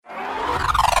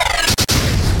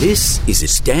This is a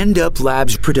Stand Up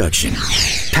Labs production,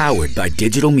 powered by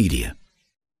digital media.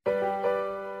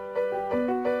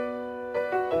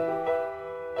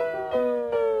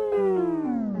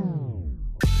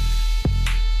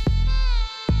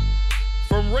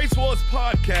 From Race Wars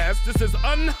Podcast, this is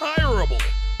Unhireable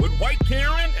with White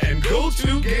Karen and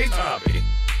Go-To Gay Tommy.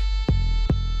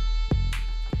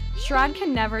 Sherrod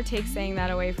can never take saying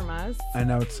that away from us. I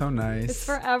know, it's so nice. It's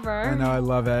forever. I know, I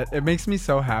love it. It makes me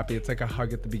so happy. It's like a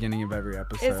hug at the beginning of every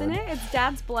episode. Isn't it? It's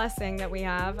Dad's blessing that we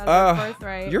have as our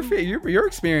birthright. You're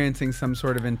experiencing some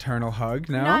sort of internal hug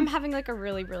now? No, I'm having like a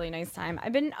really, really nice time.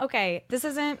 Okay, this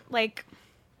isn't like,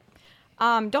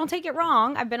 don't take it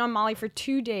wrong. I've been on Molly for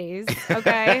 2 days,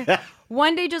 okay?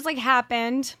 One day just like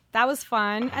happened. That was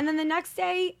fun. And then the next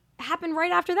day happened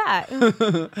right after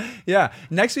that. Yeah.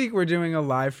 Next week we're doing a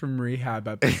live from rehab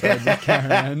episode with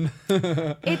Karen.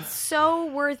 It's so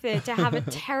worth it to have a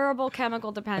terrible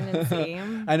chemical dependency.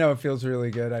 I know, it feels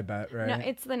really good, I bet, right? No,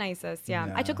 it's the nicest,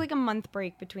 yeah. I took like a month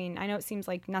break between, I know it seems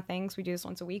like nothing, because we do this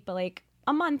once a week, but like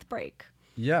a month break.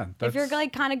 Yeah. If you're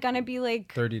like kind of gonna be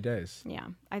like 30 days. Yeah,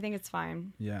 I think it's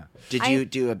fine. Yeah. Did you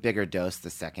do a bigger dose the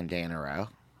second day in a row?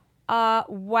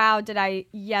 Wow, did I?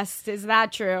 Yes, is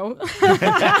that true?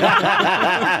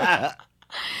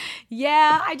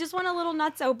 Yeah, I just went a little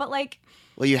nutso, but like...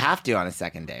 Well, you have to on a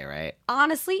second day, right?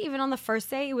 Honestly, even on the first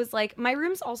day, it was like, my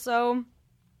room's also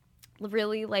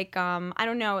really like, I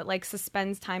don't know, it like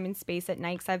suspends time and space at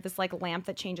night, because I have this like lamp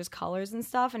that changes colors and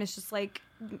stuff, and it's just like,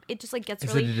 it just like gets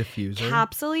really... Is it a diffuser?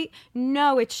 Capsule-y.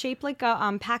 No, it's shaped like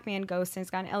a Pac-Man ghost, and it's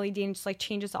got an LED and just like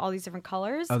changes to all these different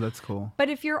colors. Oh, that's cool. But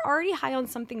if you're already high on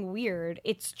something weird,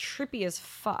 it's trippy as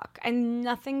fuck, and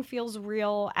nothing feels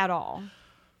real at all.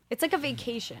 It's like a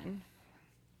vacation.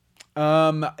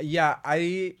 Yeah,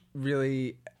 I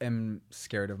really am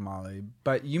scared of Molly,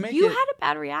 but you had a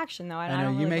bad reaction though. I know,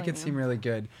 don't you really make blame it seem really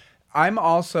good. I'm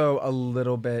also a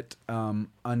little bit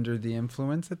under the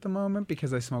influence at the moment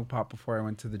because I smoked pot before I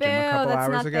went to the gym a couple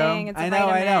hours ago. It's I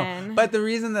know. But the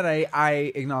reason that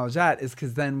I acknowledge that is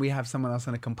because then we have someone else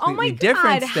in a completely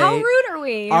different state. How rude are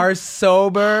we? Are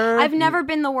sober. I've never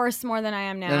been the worst more than I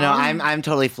am now. No, I'm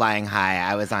totally flying high.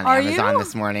 I was on Amazon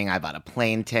this morning. I bought a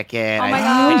plane ticket. Oh my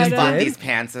God. I just bought these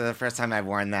pants for the first time I've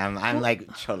worn them. I'm like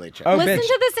totally tripping. Listen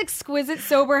to this exquisite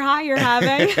sober high you're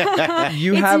having.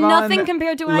 You it's have nothing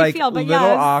compared to what I feel, but little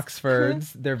yes.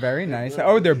 Oxfords. They're very nice.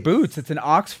 Oh, they're boots. It's an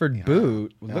Oxford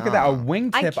boot. Look at that. A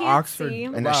wingtip Oxford. See.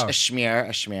 And a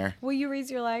schmear. Will you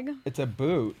raise your leg? It's a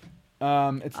boot.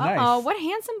 It's nice. Oh, what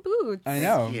handsome boots. I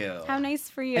know. Thank you. How nice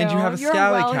for you. And you have a You're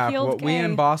scally well cap, what we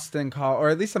in Boston call, or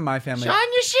at least in my family.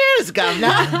 Shine your shoes,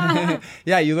 governor.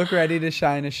 Yeah, you look ready to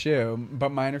shine a shoe,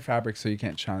 but mine are fabric, so you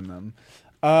can't shine them.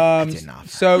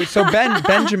 So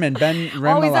Benjamin Rimmelauer.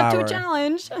 Always up to a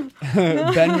challenge.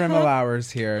 Ben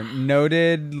Rimmelauer's here,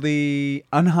 notedly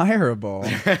unhireable.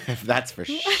 That's for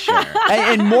sure.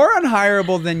 And more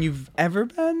unhireable than you've ever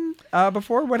been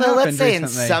before. What happened let's say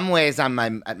recently? in some ways I'm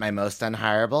at my most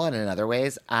unhireable, and in other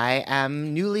ways I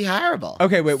am newly hireable.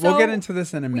 Okay, wait, we'll So, get into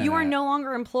this in a minute. You are no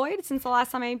longer employed since the last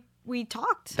time we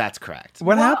talked. That's correct.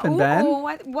 What happened, Ben?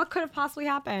 What could have possibly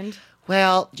happened?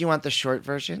 Well, do you want the short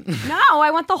version? No,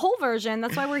 I want the whole version.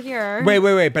 That's why we're here.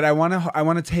 Wait, but I want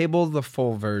to table the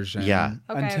full version. Yeah.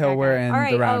 Until we're in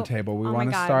right, the round table. We want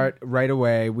to start right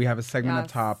away. We have a segment up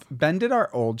top. Ben did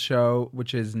our old show,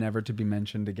 which is never to be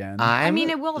mentioned again. I mean,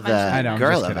 it will eventually. I know, I'm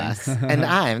girl just of us, kidding. and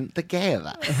I'm the gay of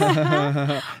us.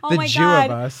 Oh my Jew God.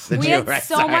 of us. The We Jew, had right,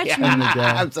 so sorry. much.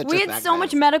 I'm such We a had so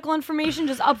much fat medical information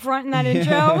just up front in that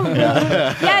intro.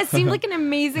 Yeah, it seemed like an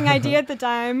amazing idea at the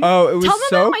time. Oh, it was Tell them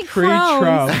so about my Crohn's. pre-Trump.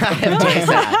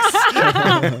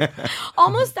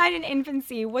 Almost died in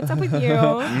infancy. What's up with you?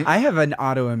 I have an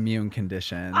autoimmune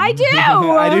condition. I do.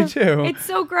 I do too. It's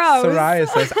so gross.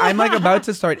 Psoriasis. I'm like about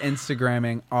to start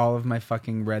Instagramming all of my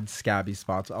fucking red scabby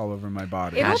spots all over my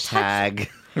body. Hashtag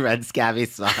red scabby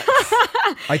spots.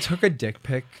 I took a dick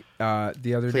pic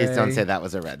the other day. Please don't say that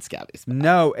was a red scabby spot.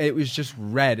 No, it was just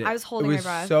red. I was holding it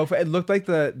my breath. It looked like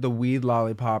the weed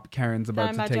lollipop Karen's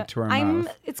about to take to her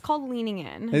mouth. It's called leaning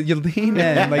in. You lean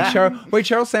in. Like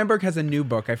Sheryl Sandberg has a new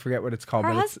book. I forget what it's called.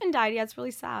 Her but husband died. Yeah, it's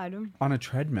really sad. It's on a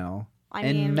treadmill. I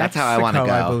in mean, That's how I want to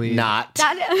Mexico, go. I believe. Not.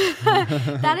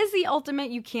 That is the ultimate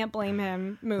you can't blame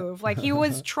him move. Like he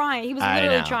was trying. He was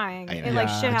literally trying. I know. And like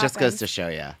Yeah. shit It happened. just goes to show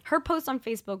you. Her post on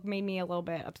Facebook made me a little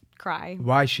bit cry.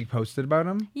 Why she posted about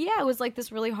him? Yeah, it was like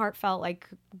this really heartfelt like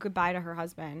goodbye to her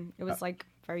husband. It was like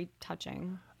very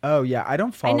touching. Oh yeah, I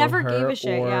don't follow never her gave a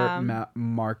shit, or yeah.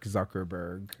 Mark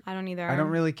Zuckerberg. I don't either. I don't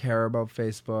really care about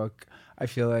Facebook. I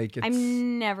feel like it's...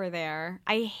 I'm never there.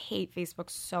 I hate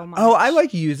Facebook so much. Oh, I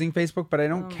like using Facebook, but I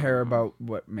don't care about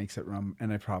what makes it run,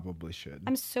 and I probably should.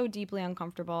 I'm so deeply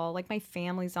uncomfortable. Like, my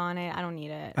family's on it. I don't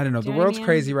need it. I don't know. Do The you know what world's I mean?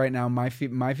 crazy right now. My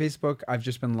Facebook, I've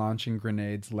just been launching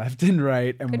grenades left and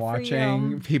right and Good for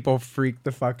watching you. people freak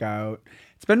the fuck out.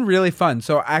 It's been really fun.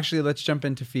 So actually, let's jump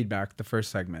into feedback, the first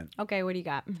segment. Okay, what do you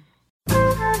got?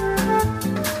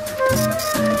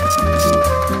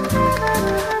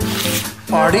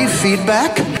 Party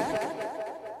feedback.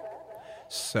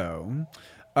 So,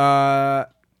 I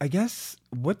guess,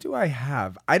 what do I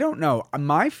have? I don't know.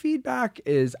 My feedback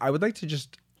is I would like to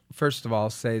just, first of all,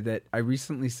 say that I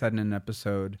recently said in an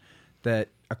episode that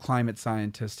a climate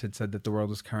scientist had said that the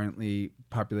world is currently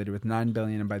populated with 9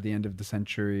 billion, and by the end of the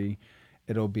century,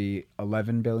 it'll be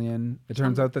 11 billion. It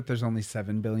turns out that there's only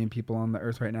 7 billion people on the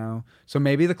earth right now. So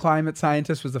maybe the climate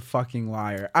scientist was a fucking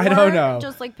liar. I don't know.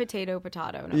 Just like potato.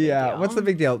 No big Yeah, deal. what's the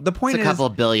big deal? The point It's is... a couple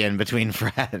billion between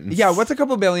friends. Yeah, what's a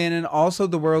couple billion? And also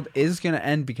the world is going to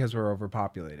end because we're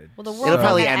overpopulated. Well, the world's It'll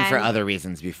probably not gonna end for other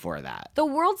reasons before that. The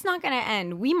world's not going to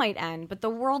end. We might end, but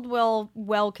the world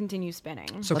will continue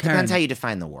spinning. So Well, it Karen, depends how you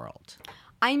define the world.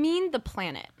 I mean the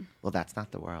planet. Well, that's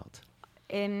not the world.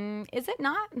 Is it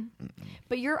not?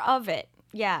 But you're of it.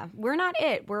 Yeah, we're not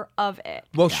it. We're of it.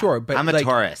 well, sure, but I'm a like,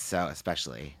 Taurus, so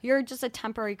especially. You're just a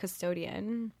temporary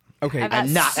custodian okay, I've got-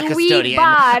 I'm not a Sweet custodian.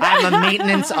 bod. I'm a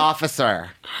maintenance officer.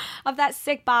 of that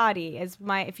sick body. Is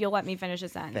my if you'll let me finish a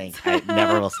sentence. Thank. I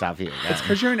never will stop you. Again.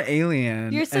 because you're an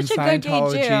alien. You're such and a good gay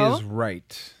Scientology Jew. is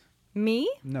right.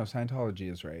 Me No, Scientology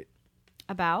is right.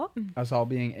 about Us all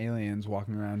being aliens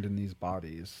walking around in these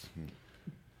bodies.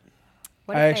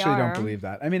 what I if they actually don't are? believe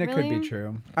that. I mean, it could Really? be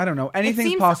true. I don't know. Anything's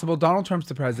seems- possible. Donald Trump's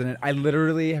the president. I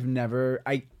literally have never...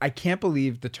 I can't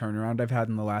believe the turnaround I've had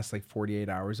in the last, 48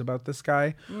 hours about this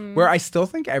guy, where I still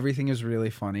think everything is really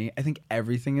funny. I think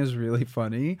everything is really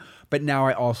funny, but now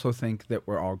I also think that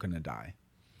we're all going to die.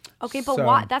 Okay, but So-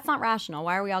 why? That's not rational.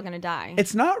 Why are we all going to die?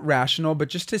 It's not rational, but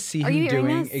just to see Are him you hearing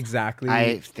doing this? exactly...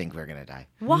 I think we're gonna die.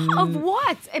 Of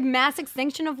what? A mass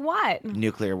extinction of what?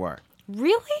 Nuclear war.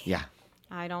 Really? Yeah.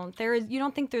 I don't. You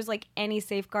don't think there's any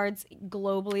safeguards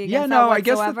globally against Yeah, that no, whatsoever? I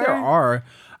guess that there are.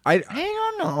 I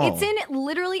don't know. It's in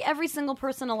literally every single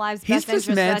person alive's He's best interest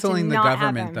for that to dismantling the not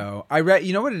government, happen. though. I read.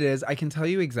 You know what it is? I can tell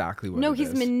you exactly what. No, it he's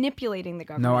is. manipulating the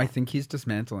government. No, I think he's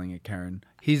dismantling it, Karen.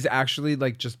 He's actually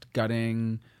just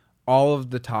gutting all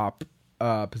of the top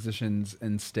positions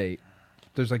in state.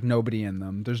 There's nobody in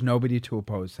them. There's nobody to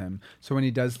oppose him. So when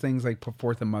he does things like put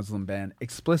forth a Muslim ban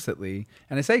explicitly,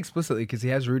 and I say explicitly because he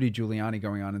has Rudy Giuliani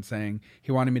going on and saying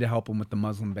he wanted me to help him with the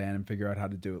Muslim ban and figure out how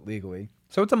to do it legally.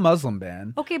 So it's a Muslim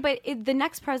ban. Okay, but the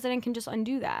next president can just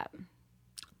undo that.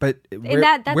 But we're,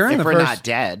 that's- we're in if the we're first... not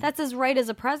dead. That's his right as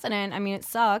a president. I mean, it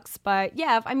sucks, but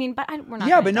yeah. We're not.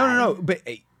 Yeah, gonna but die.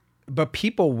 no. But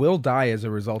people will die as a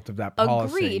result of that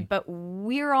policy. Agreed, but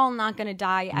we're all not going to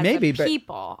die as Maybe, a but-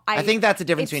 people. I think that's the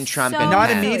difference it's between Trump so and Not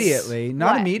Pence. immediately.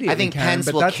 Not What? immediately. I think Karen, Pence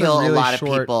but will that's kill a really lot of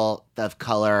short... people of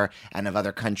color and of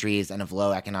other countries and of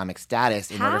low economic status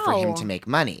in order for him How? to make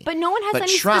money. But no one has But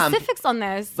any Trump, specifics on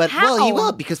this. But How? well, he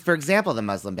will because, for example, the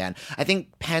Muslim ban. I think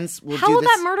Pence will How do will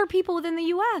this. that murder people within the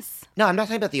U.S.? No, I'm not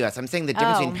talking about the U.S. I'm saying the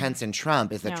difference Oh. between Pence and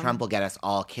Trump is that Yeah. Trump will get us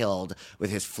all killed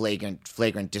with his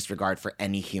flagrant disregard for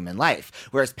any human life,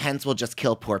 whereas Pence will just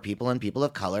kill poor people and people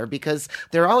of color because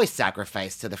they're always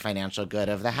sacrificed to the financial good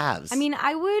of the haves. I mean,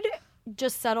 I would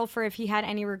just settle for if he had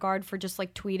any regard for just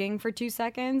tweeting for 2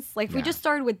 seconds. If we just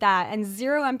started with that and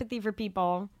zero empathy for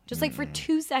people, just for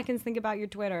 2 seconds, think about your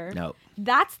Twitter. Nope.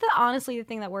 That's honestly the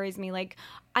thing that worries me.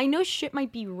 I know shit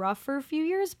might be rough for a few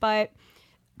years, but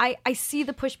I see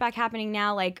the pushback happening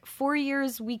now. 4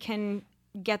 years we can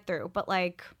get through, but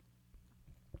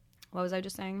what was I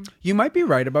just saying? You might be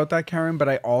right about that, Karen, but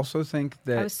I also think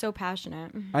that... I was so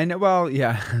passionate. I know, well,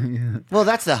 yeah. well,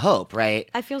 that's the hope, right?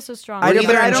 I feel so strong. I We're know, but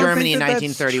either I in don't Germany in think that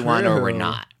that's 1931 or we're true.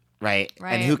 not, right?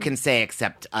 Right. And who can say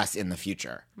except us in the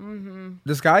future?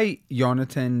 This guy,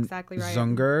 Jonathan Exactly right.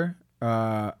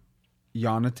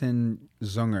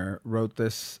 Zunger, wrote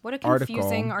this What a article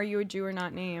confusing "Are you a Jew or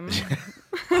not?" name.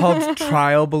 called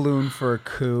Trial Balloon for a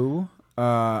Coup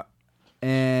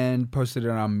and posted it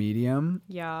on Medium.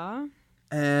 Yeah.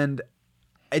 And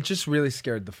it just really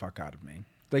scared the fuck out of me.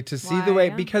 To see the way,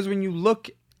 Why? because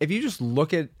if you just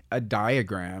look at a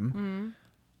diagram, Mm-hmm.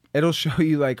 it'll show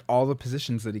you all the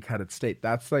positions that he cut at state.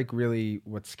 That's really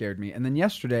what scared me. And then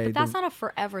yesterday, But that's not a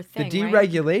forever thing. the right?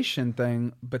 deregulation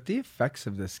thing, but the effects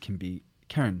of this can be,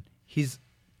 Karen, he's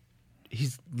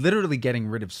literally getting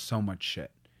rid of so much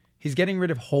shit. He's getting rid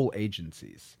of whole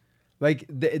agencies.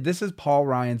 This is Paul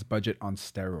Ryan's budget on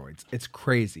steroids. It's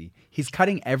crazy. He's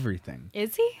cutting everything.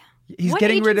 Is he? He's What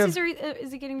getting rid of agencies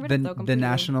is he getting rid of though? the Completely?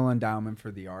 National Endowment for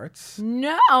the Arts.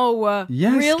 No.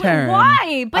 Yes, really? Karen.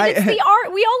 Why? But it's the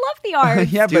art. We all love the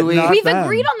arts. Yeah, Do but we? not We've them.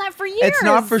 agreed on that for years. It's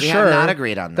not for We sure. have not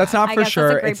agreed on that. That's not I for guess that's a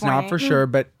sure. great It's not point. for sure,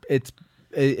 but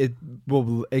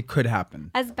it could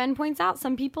happen. As Ben points out,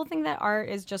 some people think that art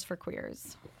is just for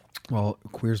queers. Well,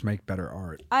 queers make better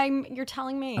art. You're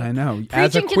telling me. I know. Preaching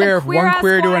As a to the queer, one queer-ass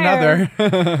queer to choir.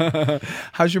 another.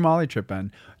 How's your Molly trip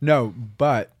been? No,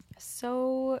 but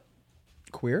So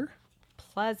queer?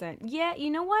 pleasant. Yeah, you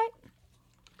know what?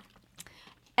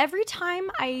 Every time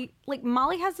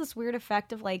Molly has this weird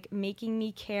effect of like making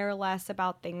me care less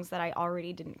about things that I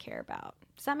already didn't care about.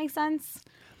 Does that make sense?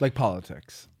 Like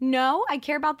politics. No, I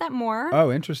care about that more.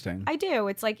 Oh, interesting. I do.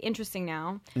 It's like interesting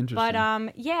now. Interesting.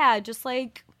 But yeah, just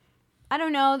like I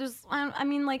don't know.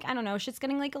 I don't know. Shit's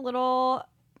getting like a little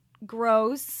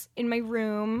gross in my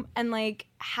room and like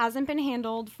hasn't been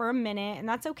handled for a minute, and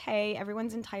that's okay.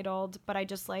 Everyone's entitled, but I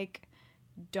just like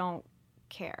don't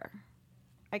care.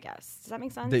 I guess. Does that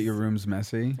make sense? That your room's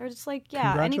messy? Or just like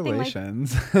anything like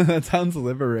Congratulations. That sounds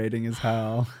liberating as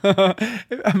hell.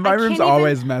 My room's can't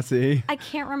always even- messy. I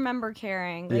can't remember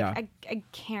caring. Like, Yeah. I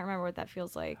can't remember what that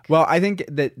feels like. Well, I think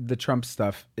that the Trump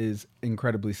stuff is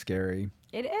incredibly scary.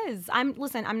 It is. I'm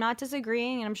not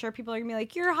disagreeing, and I'm sure people are gonna be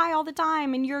like, "You're high all the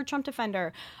time, and you're a Trump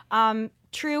defender."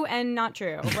 True and not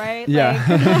true, right? Yeah.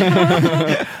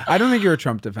 Like, I don't think you're a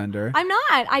Trump defender. I'm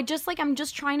not. I'm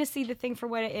just trying to see the thing for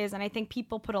what it is, and I think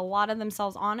people put a lot of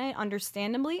themselves on it,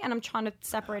 understandably, and I'm trying to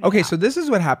separate. Okay, it out. so this is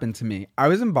what happened to me. I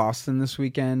was in Boston this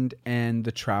weekend, and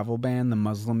the travel ban, the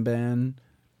Muslim ban,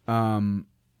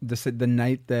 the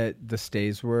night that the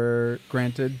stays were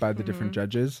granted by the different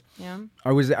judges, yeah,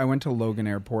 I went to Logan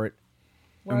Airport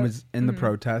and was in the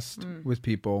protest with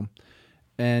people,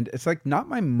 and it's like not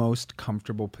my most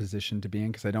comfortable position to be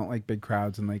in because I don't like big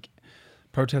crowds, and like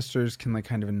protesters can like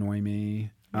kind of annoy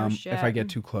me if I get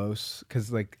too close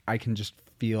because like I can just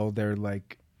feel their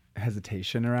like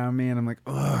hesitation around me, and I'm like,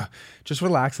 ugh, just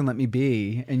relax and let me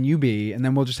be, and you be, and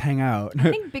then we'll just hang out.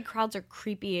 I think big crowds are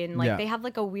creepy, and like Yeah. they have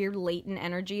like a weird latent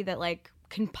energy that like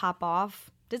can pop off.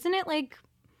 Doesn't it? Like,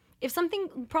 if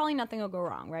something, probably nothing will go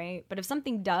wrong, right? But if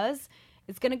something does,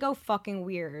 it's gonna go fucking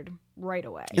weird right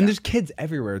away. And there's kids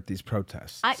everywhere at these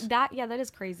protests. that is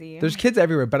crazy. There's kids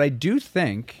everywhere, but I do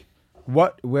think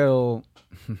what will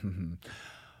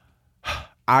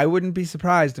I wouldn't be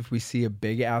surprised if we see a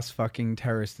big ass fucking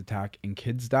terrorist attack and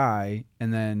kids die,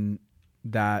 and then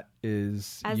that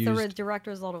is As used. the direct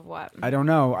result of what? I don't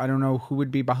know. I don't know who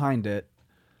would be behind it.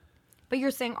 But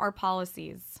you're saying our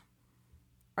policies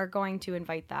are going to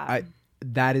invite that.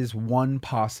 That is one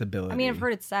possibility. I mean, I've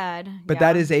heard it said. But yeah.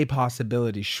 that is a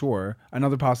possibility, sure.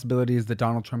 Another possibility is that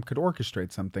Donald Trump could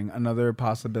orchestrate something. Another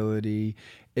possibility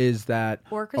is that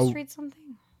orchestrate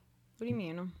something. What do you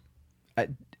mean?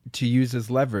 to use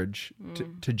as leverage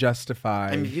to justify.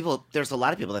 I mean, there's a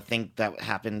lot of people that think that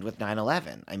happened with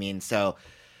 9/11. I mean, so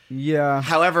Yeah.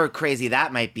 however crazy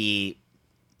that might be,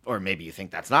 or maybe you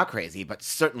think that's not crazy, but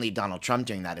certainly Donald Trump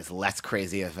doing that is less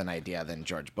crazy of an idea than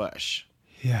George Bush.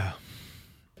 Yeah.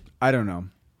 I don't know.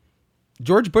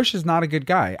 George Bush is not a good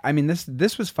guy. I mean,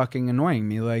 this was fucking annoying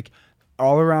me. Like,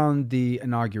 all around the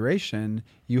inauguration,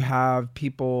 you have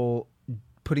people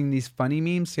putting these funny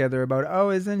memes together about, oh,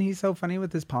 isn't he so funny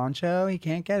with his poncho? He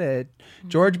can't get it.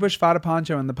 George Bush fought a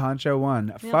poncho and the poncho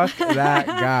won. Fuck that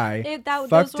guy. Fuck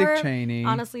those Dick were Cheney.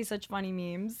 honestly such funny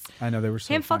memes. I know, they were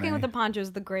so Him funny. fucking with the poncho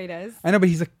is the greatest. I know, but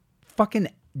he's a fucking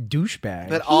douchebag.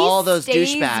 But all those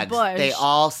stays douchebags, Bush. they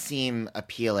all seem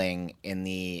appealing in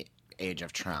the age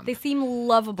of Trump. They seem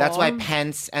lovable. That's why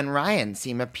Pence and Ryan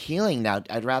seem appealing now.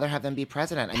 I'd rather have them be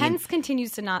president. I mean, Pence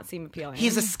continues to not seem appealing.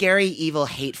 he's a scary, evil,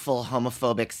 hateful,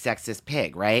 homophobic, sexist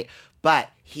pig, right? But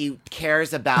he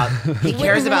cares about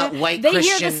white They hear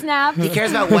Christian. the snap. He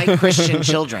cares about white Christian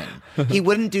children. He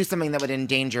wouldn't do something that would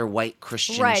endanger white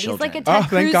Christian right. children. He's like a Ted thank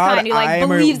Cruz God kind who like I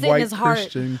am a believes it in white his heart.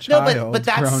 Christian No, child but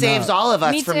that grown saves up. all of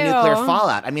us Me from too. nuclear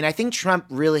fallout. I mean, I think Trump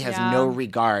really has Yeah. no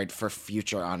regard for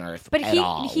future on Earth But at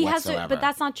all he has whatsoever. to. But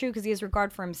that's not true because he has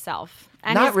regard for himself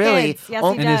and Not his really. kids. Yes,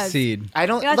 Oh, he And does. his seed. I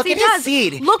don't Yes, look he at does. his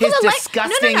seed. Look his at the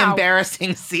disgusting, no.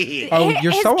 embarrassing seed. Oh,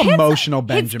 you're His so kids- emotional,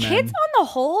 Benjamin. His kids, on the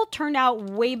whole, turned out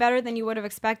way better than you would have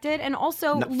expected, and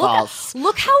also False.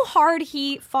 look how hard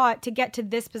he fought to get to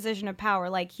this position of power.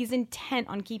 Like, he's intent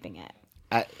on keeping it.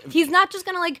 He's not just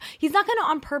gonna he's not gonna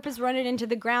on purpose run it into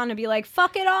the ground and be like,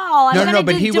 fuck it all. I'm No, gonna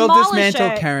but he will demolish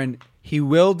dismantle, it. Karen. He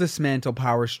will dismantle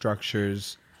power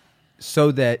structures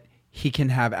so that he can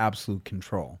have absolute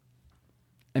control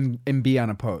and be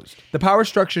unopposed. The power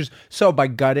structures, so by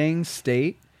gutting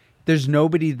state, There's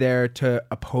nobody there to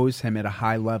oppose him at a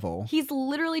high level. He's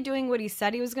literally doing what he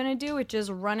said he was going to do, which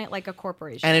is run it like a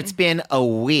corporation. And it's been a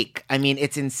week. I mean,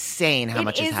 it's insane how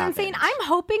much has happened. It is insane. I'm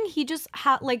hoping he just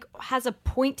has a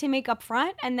point to make up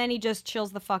front, and then he just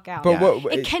chills the fuck out. But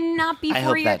what, it cannot be I 4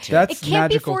 hope years. that too. That's It can't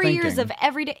be magical 4 years thinking. of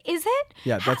every day. Is it?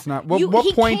 Yeah, that's not.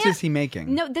 What point is he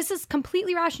making? No, this is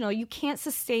completely rational. You can't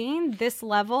sustain this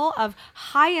level of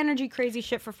high energy crazy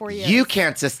shit for 4 years. You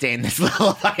can't sustain this level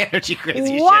of high energy crazy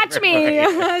shit. Watch for me. 4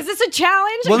 years. Is this a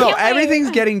challenge? Well, I no, can't wait.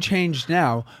 everything's getting changed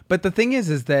now. But the thing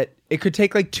is that it could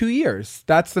take like 2 years.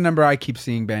 That's the number I keep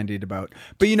seeing bandied about.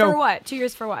 But you know, For what? 2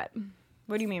 years for what?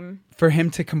 What do you mean? for him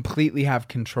to completely have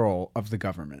control of the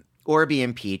government. Or be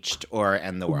impeached or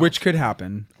end the world. Which could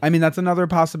happen. I mean, that's another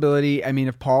possibility. I mean,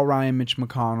 if Paul Ryan, Mitch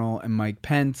McConnell, and Mike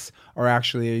Pence are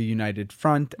actually a united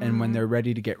front, and when they're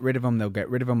ready to get rid of him, they'll get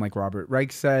rid of him, like Robert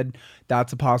Reich said.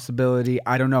 That's a possibility.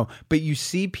 I don't know. But you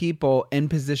see people in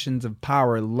positions of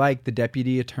power, like the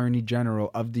Deputy Attorney General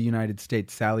of the United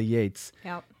States, Sally Yates,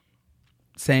 Yep.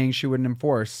 saying she wouldn't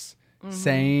enforce,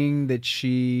 saying that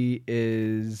she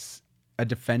is a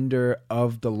defender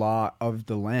of the law of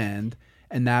the land,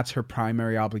 and that's her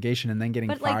primary obligation, and then getting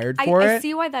But fired like, for I it.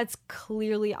 see why that's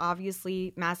clearly,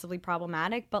 obviously, massively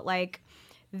problematic. But like,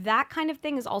 that kind of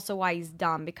thing is also why he's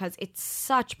dumb, because it's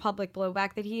such public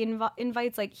blowback that he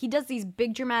invites. Like, he does these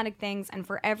big dramatic things, and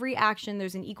for every action,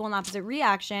 there's an equal and opposite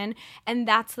reaction, and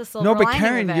that's the silver No, but lining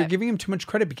Karen, of it. you're giving him too much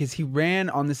credit because he ran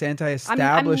on this I'm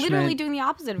anti-establishment. literally doing the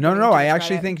opposite of No. giving him too I much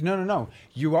actually credit. think no.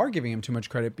 You are giving him too much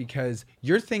credit because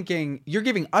you're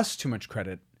giving us too much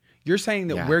credit. You're saying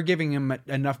that Yeah. we're giving him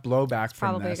enough blowback from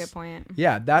probably a this. good point.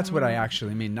 Yeah, that's what I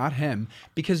actually mean, not him,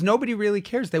 because nobody really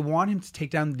cares. They want him to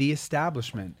take down the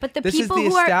establishment. But the this people is the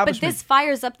who are, but establishment. this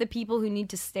fires up the people who need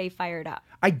to stay fired up.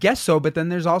 I guess so, but then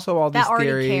there's also all these That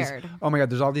already theories. cared. Oh my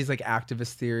god, there's all these like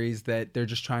activist theories that they're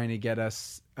just trying to get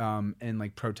us in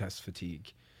like protest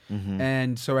fatigue.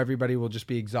 And so everybody will just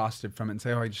be exhausted from it and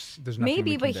say, "Oh, there's nothing."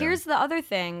 Maybe, we but can do." here's the other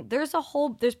thing. There's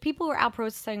people who are out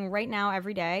protesting right now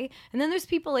every day. And then there's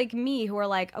people like me who are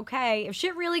like, okay, if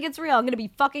shit really gets real, I'm going to be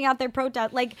fucking out there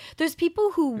protest. Like, there's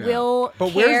people who will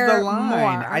But care where's the line? more.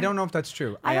 I don't know if that's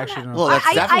true. I don't actually know. don't know. Well,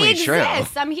 that's definitely I true.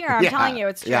 exist. I'm here. I'm Yeah, telling you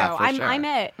it's true. yeah, for sure. I'm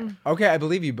it. Okay, I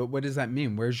believe you, but what does that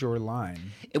mean? Where's your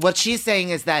line? What she's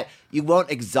saying is that you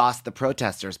won't exhaust the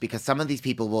protesters because some of these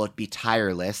people will be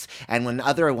tireless, and when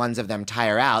other ones of them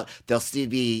tire out, they'll still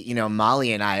be,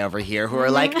 Molly and I over here who are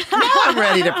like, "No, I'm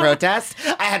ready to protest.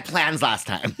 I had plans last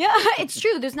time." Yeah, it's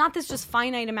true. There's not this just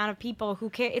finite amount of people who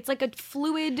care. It's like a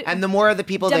fluid. And the more of the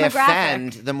people they Demographic.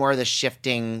 offend, the more the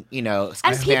shifting, and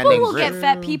expanding people will group. get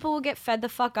fed. People will get fed the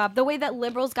fuck up. The way that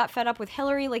liberals got fed up with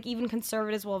Hillary, like even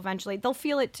conservatives will eventually. They'll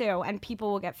feel it too, and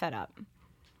people will get fed up.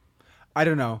 I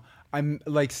don't know. I'm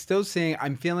like still seeing.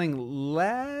 I'm feeling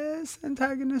less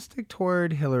antagonistic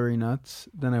toward Hillary nuts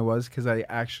than I was because I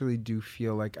actually do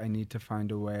feel like I need to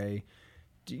find a way.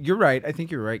 You're right. I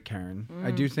think you're right, Karen.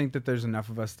 I do think that there's enough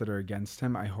of us that are against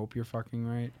him. I hope you're fucking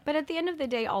right. But at the end of the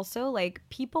day, also, like,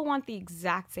 people want the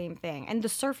exact same thing. And the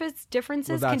surface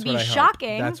differences Well, can that's be what I hope.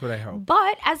 shocking. That's what I hope.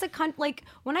 But as a like,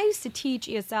 when I used to teach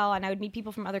ESL and I would meet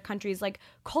people from other countries, like,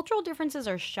 cultural differences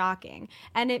are shocking.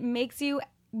 And it makes you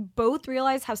both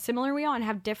realize how similar we are and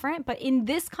how different. But in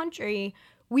this country,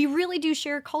 we really do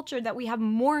share a culture that we have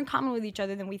more in common with each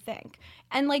other than we think.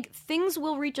 And like things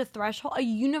will reach a threshold, a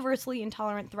universally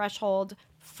intolerant threshold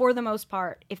for the most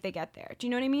part if they get there. Do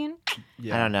you know what I mean?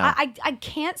 I don't know. I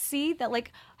can't see that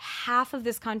like half of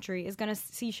this country is going to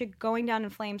see shit going down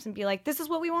in flames and be like, this is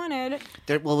what we wanted.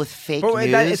 Well, with fake But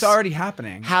news, it's already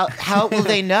happening. How will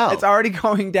they know? It's already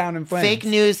going down in flames. Fake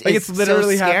news Like, is it's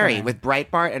literally so scary. happening. With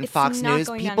Breitbart and It's Fox not News,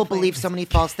 going down people in believe flames. so many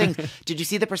false things. Did you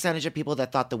see the percentage of people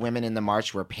that thought the women in the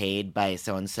march were paid by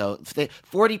so-and-so?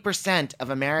 40% of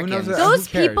Americans. that? Those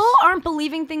Who cares? people aren't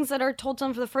believing things that are told to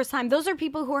them for the first time. Those are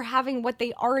people who are having what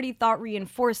they already thought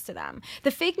reinforced to them.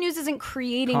 The fake news isn't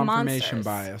creating Confirmation monsters.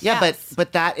 bias. Yeah, Yes.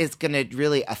 but that is going to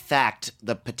really affect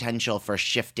the potential for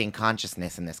shifting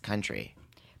consciousness in this country.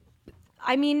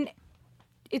 I mean,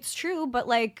 it's true, but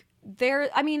like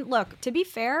look, to be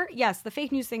fair, yes, the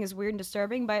fake news thing is weird and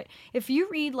disturbing, but if you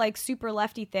read like super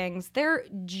lefty things, they're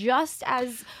just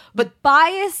as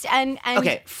biased and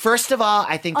Okay, first of all,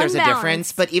 I think there's a unbalanced.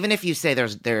 difference, but even if you say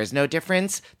there is no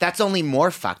difference, that's only more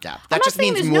fucked up. That not just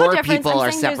saying means there's no more difference, people I'm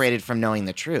are saying there's- separated from knowing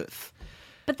the truth.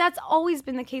 But that's always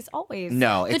been the case, always.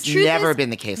 No, The it's truth never is- been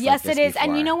the case like Yes, this it is. And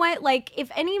before. you know what? Like,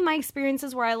 if any of my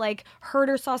experiences where I like heard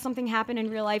or saw something happen in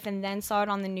real life and then saw it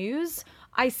on the news,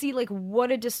 I see like what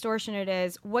a distortion it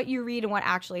is, what you read and what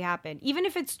actually happened. Even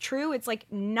if it's true, it's like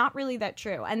not really that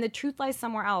true, and the truth lies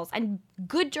somewhere else. And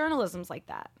good journalism's like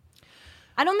that.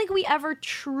 I don't think we ever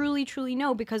truly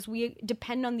know because we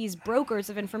depend on these brokers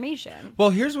of information. Well,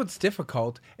 here's what's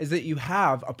difficult is that you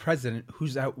have a president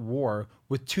who's at war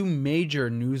with two major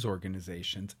news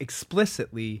organizations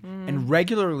explicitly and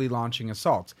regularly launching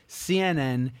assaults,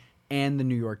 CNN and the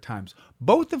New York Times,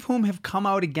 both of whom have come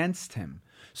out against him.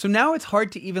 So now it's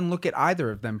hard to even look at either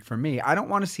of them for me. I don't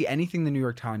want to see anything the New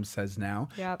York Times says now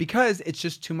because it's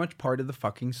just too much part of the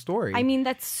fucking story. I mean,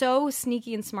 that's so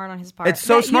sneaky and smart on his part. It's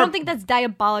so smart. You don't think that's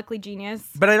diabolically genius?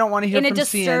 But I don't want to hear in from a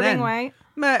disturbing CNN. way?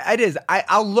 It is.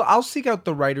 I'll seek out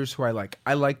the writers who I like.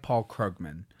 I like Paul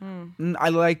Krugman. I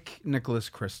like Nicholas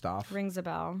Kristof. Rings a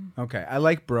bell. Okay, I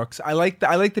like Brooks. I like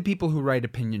the people who write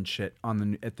opinion shit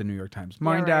at the New York Times.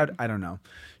 Mine, right. Dad, I don't know.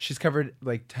 She's covered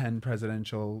like 10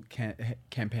 presidential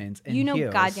campaigns. In You know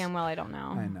heels. goddamn well I don't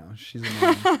know. I know she's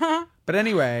annoying. But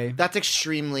anyway, That's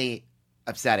extremely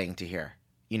upsetting to hear.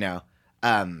 You know,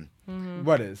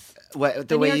 what is the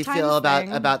The way New you York feel Times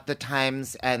thing. about the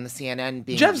Times and the CNN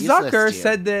being Jeff useless Zucker to you.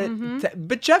 said that?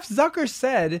 But Jeff Zucker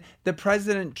said that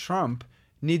President Trump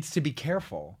needs to be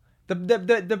careful.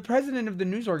 The president of the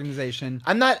news organization.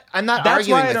 I'm not That's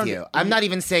arguing why I with don't- you. I'm not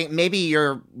even saying maybe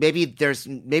there's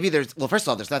well, first of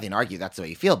all, there's nothing to argue. That's the way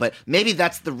you feel, but maybe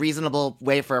that's the reasonable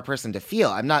way for a person to feel.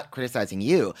 I'm not criticizing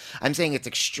you. I'm saying it's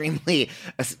extremely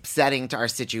upsetting to our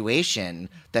situation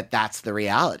that that's the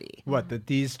reality. What, that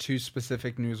these two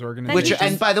specific news That organizations. he Which, and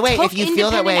just by the way, if took you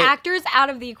feel that way, actors out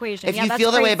of the equation. if Yeah, you that's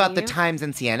feel that way crazy. about the Times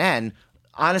and CNN,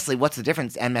 honestly, what's the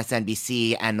difference?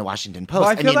 MSNBC and the Washington Post. Well,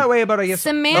 I feel mean, that way about, I guess,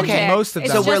 Semantics. most of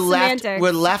It's them. So just we're semantics.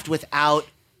 left without,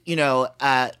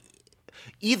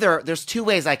 either there's two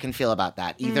ways I can feel about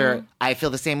that. Either I feel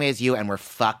the same way as you and we're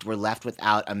fucked. We're left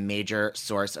without a major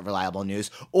source of reliable news.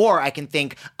 Or I can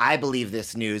think I believe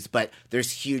this news, but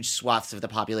there's huge swaths of the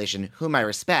population whom I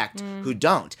respect who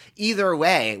don't. Either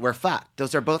way, we're fucked.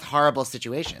 Those are both horrible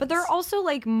situations. But there are also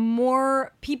like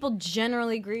more people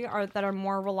generally agree that are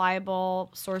more reliable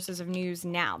sources of news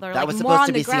now. They're That like was more supposed on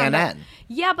to the be ground. CNN.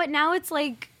 Yeah, but now it's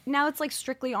like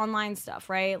strictly online stuff,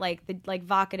 right? Like the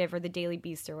Vocative or the Daily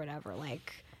Beast or whatever.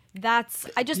 Like that's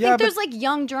I just Yeah, think there's like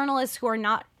young journalists who are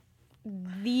not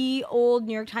the old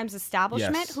New York Times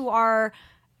establishment Yes.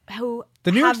 who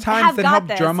The New York have Times that got helped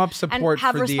this drum up and support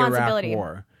have for the Iraq responsibility.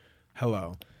 War.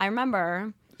 Hello. I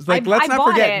remember. It's like, I let's not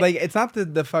bought forget, it. like, it's not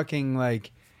the fucking,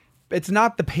 like, it's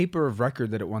not the paper of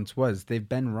record that it once was. They've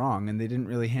been wrong, and they didn't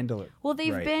really handle it. Well,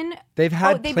 they've right. been They've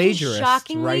had they've plagiarists been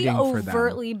shockingly writing for them.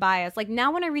 overtly biased. Like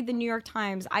now, when I read the New York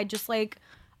Times, I just like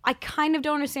I kind of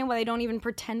don't understand why they don't even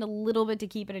pretend a little bit to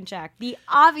keep it in check. The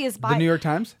obvious bias. The New York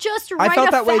Times? Just write I felt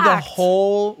a that way the fact.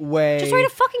 whole way. Just write a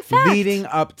fucking fact. Leading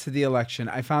up to the election.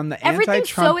 I found the Everything's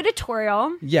anti-Trump. so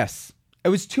editorial. Yes. It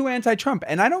was too anti-Trump.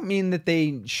 And I don't mean that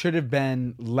they should have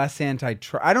been less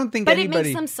anti-Trump. I don't think But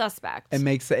anybody... it makes them suspect. It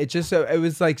makes it just so... It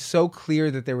was like so clear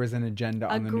that there was an agenda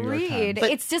on the New York Agreed.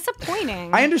 Times. It's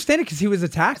disappointing. I understand it because he was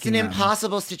attacking It's an them.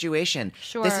 impossible situation.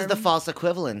 Sure. This is the false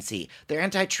equivalency. They're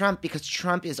anti-Trump because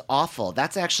Trump is awful.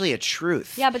 That's actually a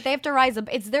truth. Yeah, but they have to rise up.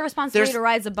 It's their responsibility There's- to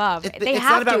rise above. It's They not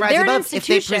have about to. rising They're an above. If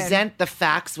they institution. present the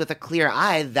facts with a clear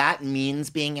eye, that means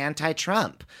being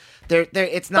anti-Trump.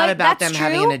 It's not But about them that's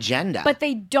having an true, agenda. But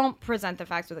they don't present the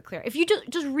facts with a clear. If you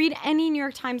just read any New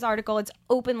York Times article, it's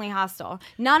openly hostile.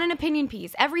 Not an opinion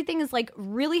piece. Everything is like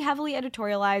really heavily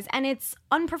editorialized and it's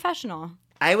unprofessional.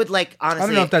 I would like, honestly... I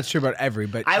don't know if that's true about every,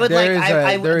 but I would there like. is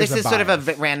I, a- there this a is sort of a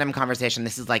bias. random conversation.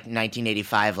 This is like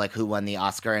 1985, like who won the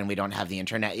Oscar, and we don't have the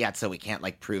internet yet, so we can't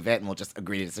like prove it, and we'll just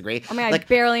agree to disagree. I mean, I like,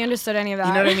 barely understood any of that.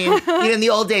 you know what I mean? You know, in the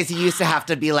old days, you used to have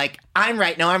to be like, "I'm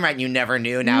right, no, I'm right." And you never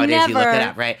knew. Nowadays, you look Never. it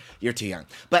up, right? You're too young.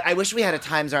 But I wish we had a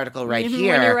Times article right When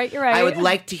here. you're right, you're right. I would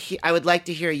like to. I would like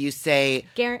to hear you say,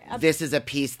 Guar- "This is a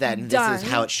piece that this is Done.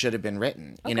 how it should have been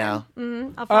written." You know.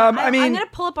 I'm I mean- going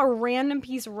to pull up a random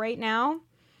piece right now.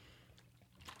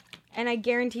 And I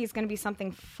guarantee it's going to be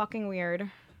something fucking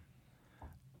weird.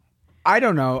 I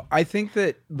don't know. I think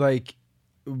that like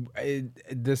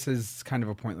this is kind of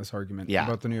a pointless argument Yeah.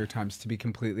 about the New York Times. To be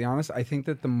completely honest, I think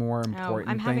that the more Oh, important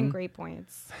I'm thing. having great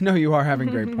points. No, you are having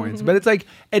great points, but it's like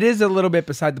it is a little bit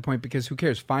beside the point because who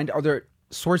cares? Find other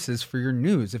sources for your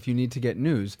news if you need to get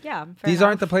news. Yeah, fair these enough.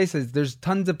 aren't the places. There's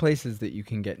tons of places that you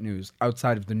can get news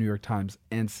outside of the New York Times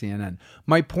and CNN.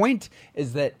 My point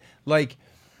is that like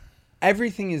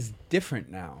everything is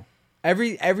different now.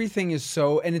 Everything is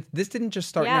so, and this didn't just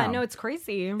start Yeah, now. no, it's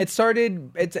crazy. It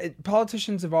started.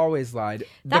 Politicians have always lied.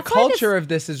 That's the why culture of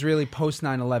this is really post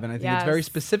 9/11. I think it's very Yes.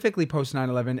 specifically post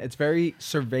 9/11. It's very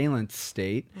surveillance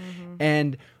state, Mm-hmm.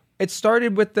 and It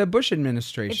started with the Bush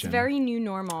administration. It's very new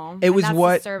normal. It and was that's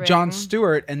what disturbing. Jon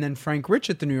Stewart and then Frank Rich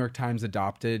at the New York Times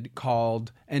adopted,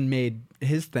 called, and made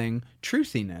his thing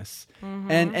truthiness.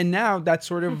 And now that's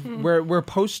sort of we're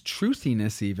post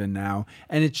truthiness even now,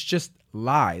 and it's just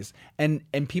lies. And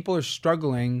people are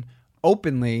struggling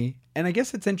openly, and I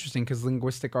guess it's interesting because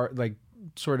linguistic art, like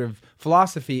sort of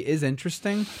philosophy, is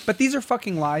interesting, but these are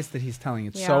fucking lies that he's telling.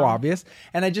 It's so Yeah. obvious.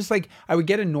 And I would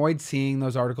get annoyed seeing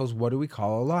those articles. What do we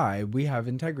call a lie? We have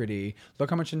integrity. Look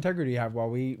how much integrity you have while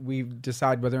we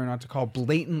decide whether or not to call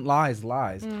blatant lies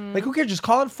lies. Like, who cares? Just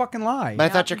call it a fucking lie. But I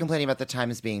thought you're complaining about the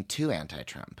Times being too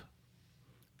anti-Trump.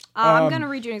 I'm going to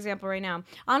read you an example right now.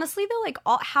 Honestly, though, like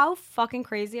how fucking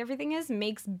crazy everything is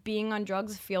makes being on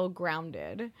drugs feel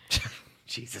grounded.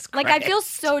 Jesus Christ. Like, I feel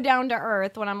so down to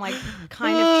earth when I'm like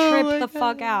kind of tripped the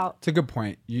fuck out. It's a good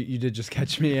point. You did just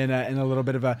catch me in a little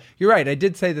bit of a... You're right. I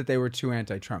did say that they were too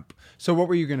anti-Trump. So what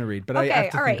were you going to read? But I have Okay,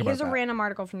 to all think right. about Here's that. a random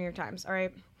article from New York Times. All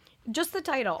right. Just the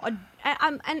title.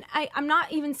 I'm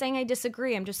not even saying I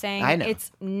disagree. I'm just saying I know.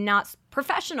 it's not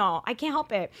professional. I can't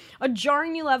help it. A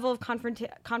jarring new level of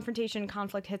confrontation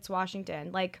conflict hits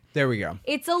Washington. Like, There we go.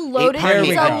 it's a loaded. There It's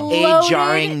we a go. loaded A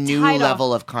jarring new title.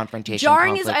 level of confrontation.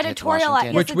 Jarring is conflict hits editorial.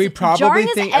 Washington. Yes, Which we it's- probably jarring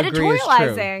is think agree is true.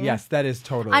 editorializing. Yes, that is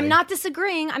totally. I'm not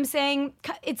disagreeing. I'm saying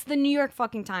it's the New York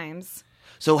fucking Times.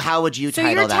 So how would you So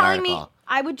title you're that telling article? me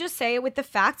I would just say it with the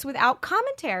facts without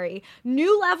commentary.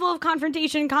 New level of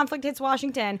confrontation, conflict hits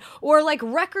Washington, or like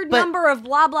record number of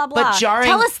blah blah blah. But jarring,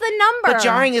 Tell us the number. But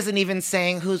jarring isn't even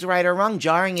saying who's right or wrong.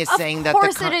 Jarring is saying Of that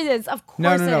course it is. Of course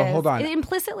No, it is. hold on. It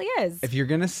implicitly is. If you're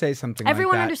going to say something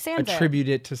Everyone like that, understands it. attribute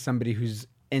it to somebody who's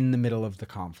in the middle of the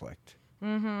conflict.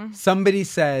 Somebody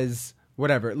says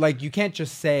whatever. Like, you can't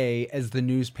just say as the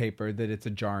newspaper that it's a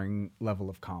jarring level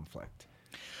of conflict.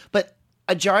 But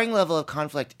a jarring level of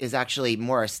conflict is actually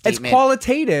more a It's statement.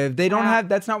 qualitative. They don't Yeah. have.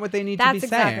 That's not what they need to That's be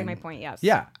exactly saying. my point. Yes.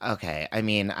 Yeah. Okay, I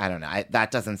mean, I don't know.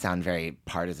 That doesn't sound very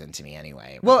partisan to me,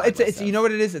 anyway. Well, it's regardless you of- know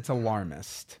what it is. It's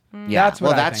alarmist. Yeah, That's what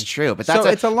well, I that's think. true, but So that's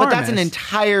it's but that's an alarmist.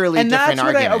 entirely And different that's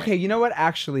what argument. okay, you know what?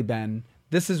 Actually, Ben,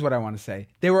 this is what I want to say.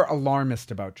 They were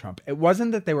alarmist about Trump. It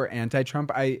wasn't that they were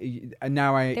anti-Trump. They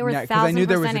were because I knew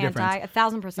there was a 1,000% difference. anti.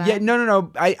 1,000%. Yeah,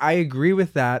 no. I agree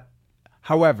with that.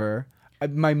 However,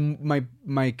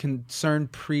 my concern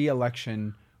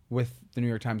pre-election with the New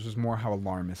York Times was more how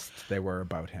alarmist they were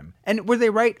about him. And were they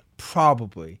right?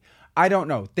 Probably. I don't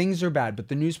know. Things are bad, but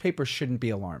the newspaper shouldn't be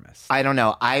alarmist. I don't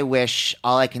know.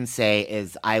 All I can say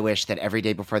is I wish that every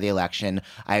day before the election,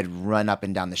 I'd run up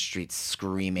and down the street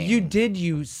screaming. You did,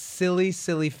 you silly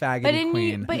faggoty But in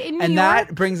queen. New and York,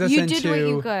 that brings us you into did what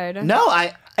you could. No,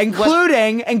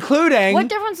 including What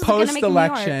difference is it gonna make in New York?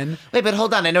 post-election. Wait, but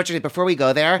hold on. I know what you're before we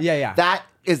go there. Yeah. That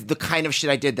is the kind of shit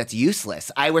I did that's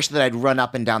useless. I wish that I'd run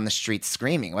up and down the street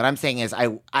screaming. What I'm saying is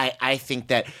I think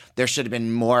that there should have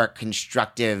been more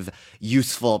constructive,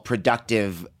 useful,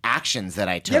 productive actions that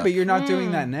I took. Yeah, but you're not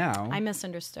doing that now. I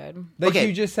misunderstood. Like Okay.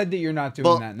 you just said that you're not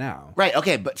doing that now. Right,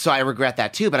 okay, but so I regret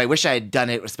that too, but I wish I had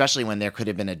done it, especially when there could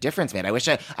have been a difference made.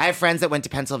 I have friends that went to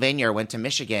Pennsylvania or went to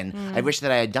Michigan. I wish that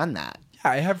I had done that.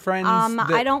 Yeah, I have friends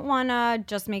I don't want to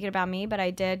just make it about me, but I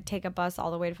did take a bus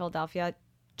all the way to Philadelphia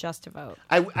just to vote.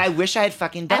 I wish I had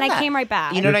fucking done And I that. came right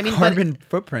back. You know what I mean? Carbon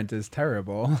footprint is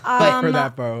terrible for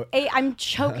that vote. I'm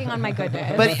choking on my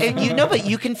goodness. But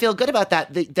you can feel good about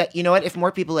that. That you know what? If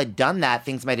more people had done that,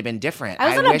 things might have been different. I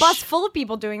was on a wish- bus full of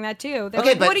people doing that too. They're Okay,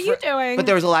 like, but what are you doing? But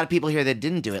there was a lot of people here that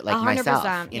didn't do it, like 100%.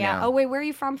 myself. You Yeah. know? Oh wait, where are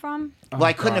you from? Well,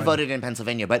 I couldn't have God. voted in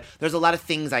Pennsylvania, but there's a lot of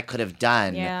things I could have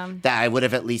done Yeah. that I would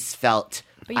have at least felt.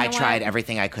 But you I know tried what?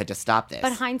 everything I could to stop this.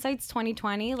 But hindsight's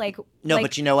 2020. No,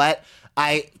 but you know what?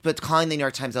 But calling the New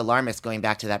York Times alarmist, going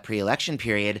back to that pre-election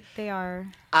period, they are.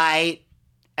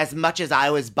 as much as I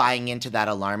was buying into that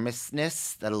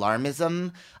alarmistness, that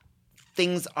alarmism,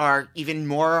 things are even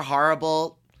more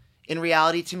horrible in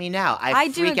reality to me now. I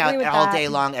do freak out agree with all that. day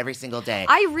long, every single day.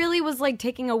 I really was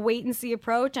taking a wait and see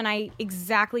approach, and I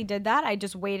exactly did that. I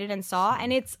just waited and saw,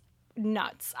 and it's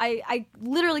nuts. I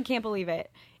literally can't believe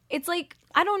it. It's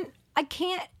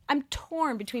I'm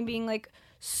torn between being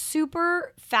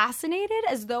super fascinated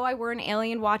as though I were an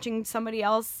alien watching somebody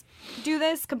else do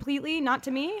this completely, not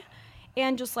to me,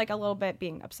 and just a little bit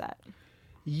being upset.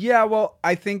 Yeah, well,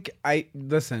 I think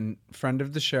listen, friend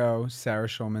of the show, Sarah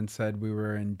Schulman said we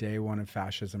were in day one of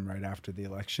fascism right after the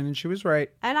election, and she was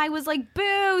right. And I was like,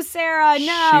 boo, Sarah,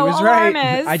 no, she was right.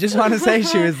 alarmist. I just want to say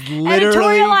she was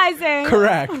literally editorializing.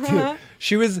 correct.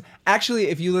 She was actually,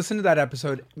 if you listen to that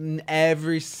episode,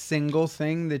 every single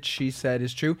thing that she said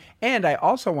is true. And I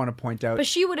also want to point out, But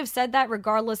she would have said that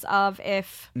regardless of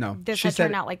if No, this she had said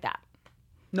turned it- out like that.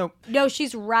 Nope. No,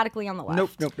 she's radically on the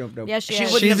left. Nope. Yes, she She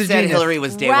is. wouldn't She's have a said genius. Hillary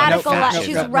was day one of Radical left.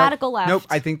 fascism. She's radical left. Nope.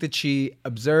 I think that she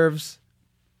observes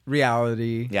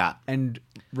reality. Yeah. And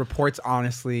reports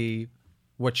honestly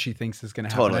what she thinks is going to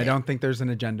happen. Totally. I don't think there's an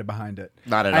agenda behind it.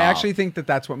 Not at I all. actually think that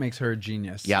that's what makes her a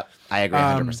genius. Yep, I agree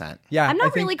 100%. Yeah. I'm I not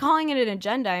think- really calling it an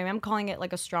agenda. I mean, I'm calling it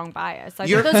like a strong bias. I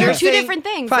You're- think those you're are two saying- different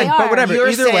things. Fine, they but are. whatever. You're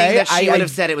Either saying way, that she I- would have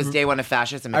said it was day one of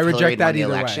fascism if I reject Hillary that won the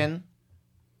either way. election.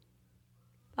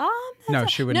 No,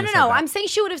 she wouldn't have said No. that. I'm saying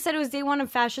she would have said it was day one of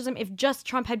fascism if just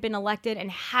Trump had been elected and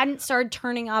hadn't started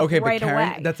turning up Okay, but right Karen,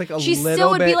 away. that's like a she little still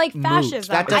would be bit like moot.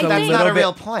 fascism. That's I not think a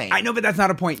real point. I know, but that's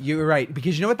not a point. You're right,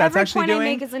 because you know what that's Every actually point I doing.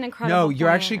 make is an incredible no, you're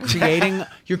point. actually creating.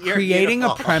 You're creating a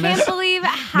beautiful. premise. can't believe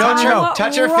how no.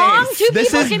 Touch her wrong face. two This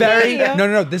people is can very be.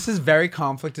 no. This is very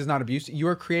conflict is not abuse. You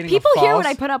are creating. People a false, hear what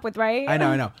I put up with, right? I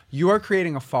know. You are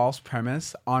creating a false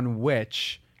premise on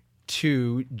which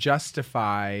to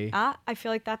justify I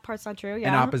feel like that part's not true. Yeah.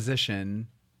 an opposition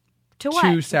to what?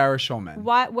 to Sarah Schulman.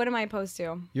 What am I opposed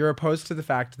to? You're opposed to the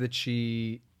fact that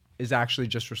she is actually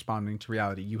just responding to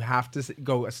reality. You have to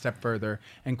go a step further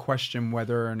and question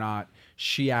whether or not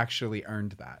she actually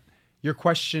earned that. You're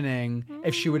questioning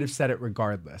if she would have said it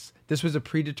regardless. This was a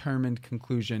predetermined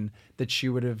conclusion that she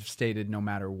would have stated no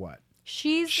matter what.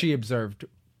 She observed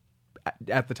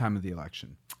at the time of the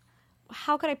election.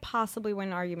 How could I possibly win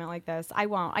an argument like this? I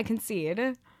won't. I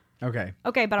concede. Okay.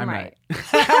 Okay, but I'm right.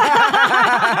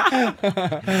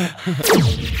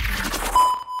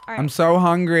 I'm so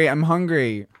hungry. I'm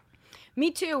hungry. Me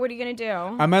too. What are you going to do?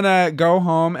 I'm going to go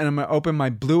home and I'm going to open my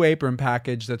Blue Apron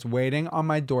package that's waiting on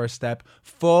my doorstep,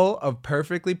 full of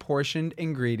perfectly portioned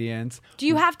ingredients. Do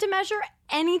you have to measure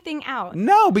anything out?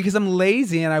 No, because I'm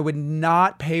lazy and I would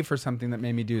not pay for something that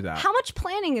made me do that. How much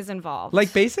planning is involved?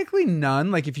 Like basically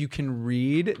none. Like if you can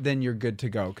read, then you're good to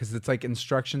go because it's like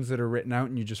instructions that are written out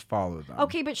and you just follow them.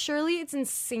 Okay, but surely it's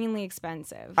insanely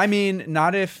expensive. I mean,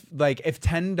 not if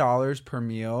 $10 per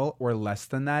meal or less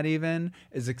than that even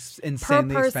is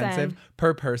insanely person. expensive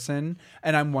per person,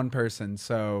 and I'm one person,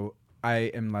 so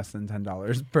I am less than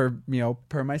 $10 per meal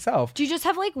per myself. Do you just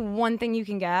have like one thing you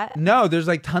can get? No, there's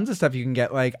like tons of stuff you can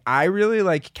get. Like I really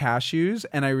like cashews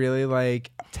and I really like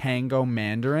Tango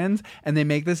mandarins, and they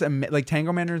make this like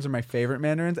Tango mandarins are my favorite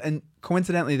mandarins, and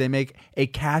coincidentally they make a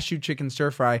cashew chicken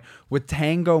stir fry with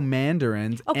Tango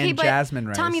mandarins and but jasmine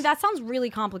rice. Tommy, that sounds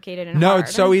really complicated and No, hard.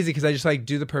 it's so easy because I just like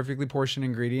do the perfectly portioned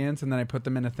ingredients and then I put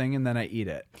them in a thing and then I eat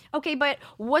it. Okay, but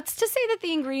what's to say that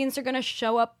the ingredients are going to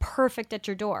show up perfect at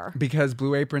your door? Because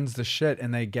Blue Apron's the shit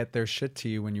and they get their shit to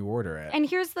you when you order it. And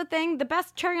here's the thing, the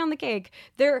best cherry on the cake.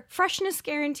 Their freshness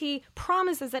guarantee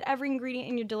promises that every ingredient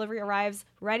in your delivery arrives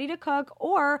ready to cook,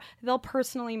 or they'll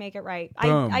personally make it right.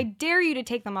 Boom. I dare you to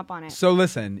take them up on it. So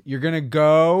listen, you're going to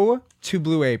go to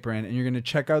Blue Apron and you're going to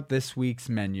check out this week's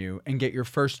menu and get your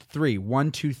first 3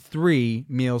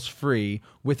 meals free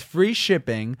with free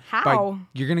shipping. How?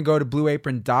 You're going to go to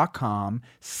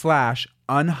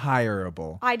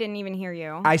blueapron.com/unhireable. I didn't even hear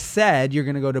you. I said you're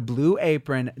going to go to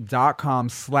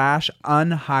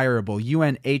blueapron.com/unhireable.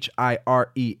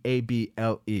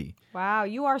 UNHIREABLE. Wow,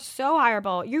 you are so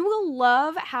hireable. You will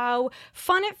love how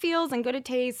fun it feels and good it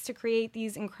tastes to create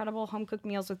these incredible home-cooked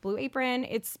meals with Blue Apron.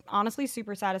 It's honestly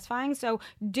super satisfying, so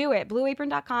do it.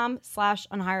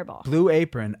 blueapron.com/unhireable. Blue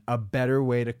Apron, a better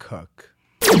way to cook.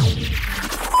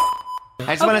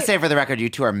 I just want to say for the record, you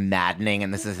two are maddening,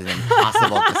 and this is an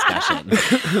impossible discussion.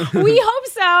 We hope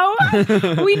so.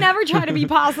 We never try to be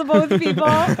possible with people.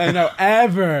 I know,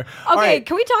 ever. All Okay, right.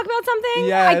 can we talk about something?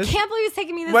 Yes. I can't believe it's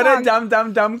taking me this What long. a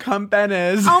dumb cunt Ben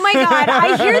is. Oh my God,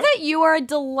 I hear that you are a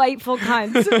delightful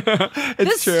cunt.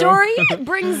 This true. story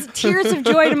brings tears of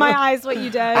joy to my eyes, what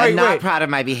you did. I'm not wait. proud of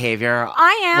my behavior.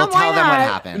 I am. We'll tell Why them what not?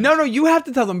 happened. No, you have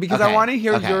to tell them because I Okay, want to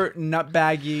hear okay. your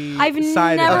nutbaggy I've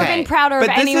side never of it. Okay. been prouder of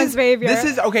But this anyone's is, behavior. This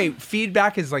is, okay,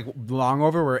 feedback is like long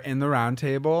over. We're in the round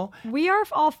table. We are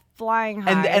all flying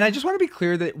high. And I just want to be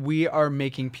clear that we are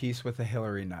making peace with the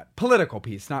Hillary nut. Political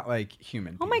peace, not like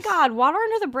human peace. Oh my God, water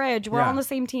under the bridge. We're Yeah. on the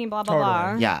same team, blah, blah,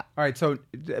 Totally. blah. Yeah. All right, so,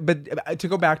 but to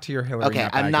go back to your Hillary Okay,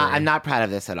 I'm not proud of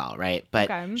this at all, right? But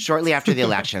Okay. shortly after the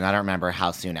election, I don't remember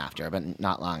how soon after, but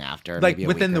not long after, Like maybe a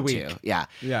within week the or week. two. Yeah.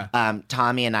 Yeah.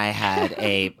 Tommy and I had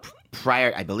a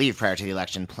prior to the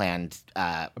election planned.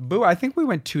 Boo, I think we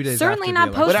went 2 days Certainly after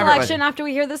not the election. Whatever it was. post-election after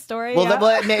we hear this story. Well,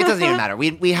 yeah. it doesn't even matter.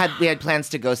 We had plans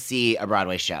to go see a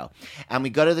Broadway show, and we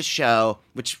go to the show,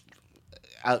 which,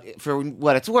 for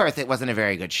what it's worth, it wasn't a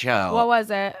very good show. What was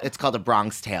it? It's called A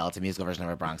Bronx Tale. It's a musical version of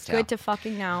A Bronx Tale. Good to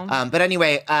fucking know. But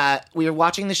anyway, we were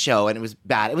watching the show and it was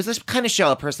bad. It was this kind of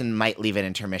show a person might leave at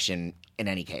intermission in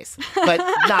any case, but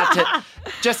not to.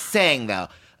 Just saying though.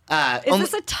 Is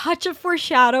this a touch of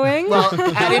foreshadowing? Well,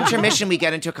 at intermission, we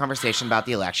get into a conversation about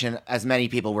the election, as many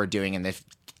people were doing in the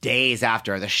days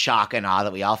after, the shock and awe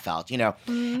that we all felt,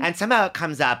 And somehow it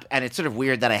comes up, and it's sort of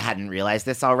weird that I hadn't realized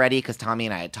this already, because Tommy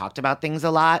and I had talked about things a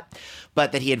lot,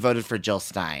 but that he had voted for Jill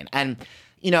Stein. And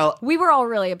we were all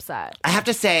really upset. I have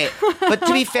to say, but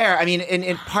to be fair, I mean,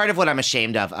 in part of what I'm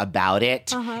ashamed of about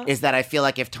it is that I feel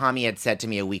like if Tommy had said to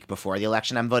me a week before the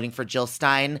election, I'm voting for Jill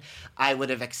Stein, I would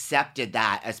have accepted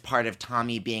that as part of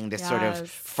Tommy being this sort of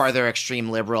farther extreme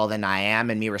liberal than I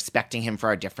am, and me respecting him for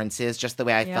our differences, just the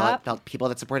way I felt people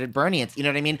that supported Bernie. You know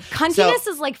what I mean? Cuntiness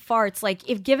is like farts. Like,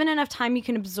 if given enough time, you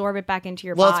can absorb it back into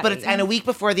your body. And a week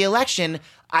before the election,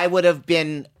 I would have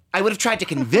tried to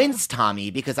convince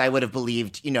Tommy, because I would have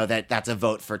believed, that that's a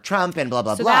vote for Trump and blah,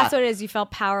 blah, so blah. So that's what it is. You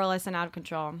felt powerless and out of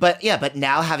control. But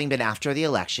now having been after the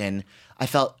election,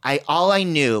 all I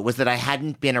knew was that I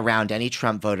hadn't been around any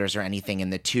Trump voters or anything in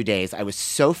the 2 days. I was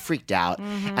so freaked out.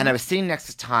 And I was sitting next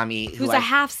to Tommy. Who's a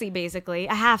half-C, basically.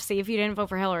 A half-C if you didn't vote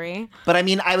for Hillary. But I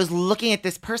mean, I was looking at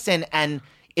this person, and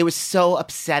it was so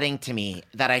upsetting to me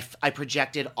that I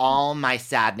projected all my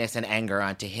sadness and anger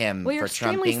onto him for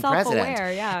Trump being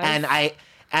president. Yeah.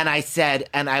 And I said,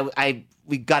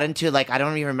 we got into, like, I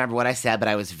don't even remember what I said, but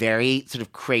I was very sort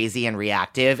of crazy and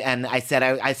reactive. And I said,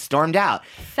 I stormed out.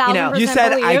 1,000% You said,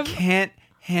 believe. I can't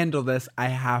handle this. I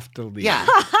have to leave. Yeah.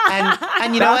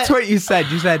 And you know That's what you said.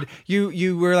 You said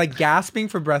you were like gasping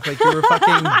for breath, like you were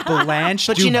fucking Blanche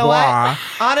But Dubois. you know what?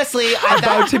 Honestly,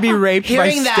 about to be raped by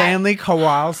Stanley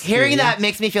Kowalski. Hearing that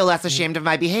makes me feel less ashamed of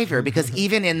my behavior, because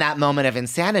even in that moment of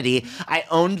insanity, I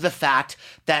owned the fact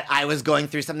that I was going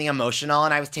through something emotional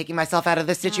and I was taking myself out of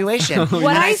the situation. And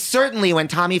I certainly, when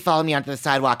Tommy followed me onto the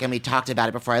sidewalk and we talked about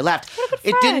it before I left,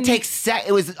 it didn't take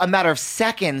it was a matter of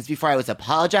seconds before I was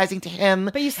apologizing to him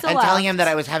But you still and telling left. him that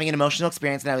I was having an emotional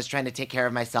experience and I was trying to take care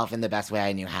of myself in the best way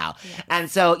I knew how. And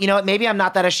so, maybe I'm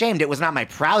not that ashamed. It was not my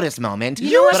proudest moment.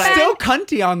 You were but still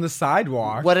cunty on the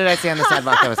sidewalk. What did I say on the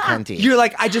sidewalk that was cunty? You're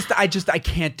like, I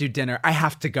can't do dinner. I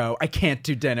have to go. I can't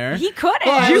do dinner. He couldn't.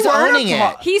 Well, I was owning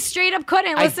it. He straight up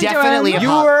couldn't. I Listen definitely to him.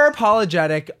 You were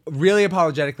apologetic, really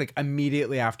apologetic, like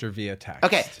immediately after via text.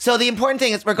 Okay, so the important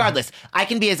thing is, regardless, I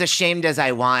can be as ashamed as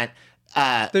I want.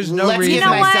 There's no let's reason give You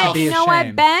know myself. what? be You know what,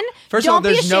 ashamed. Ben? First of all,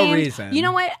 Don't be there's no ashamed. reason. You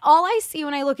know what? All I see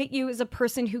when I look at you is a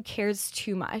person who cares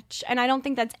too much, and I don't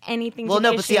think that's anything. Well, to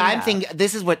no, be but see, ashamed I'm of. thinking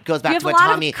this is what goes back You to have what a lot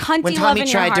of Tommy. cunty When love Tommy in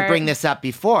your tried to heart. bring this up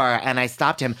before, and I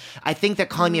stopped him. I think that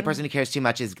calling me a person who cares too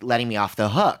much is letting me off the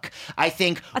hook. I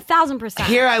think 1,000%.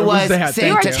 here I was that?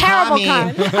 saying You're to a terrible Tommy,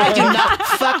 cunt. I do not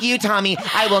fuck you, Tommy.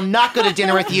 I will not go to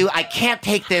dinner with you. I can't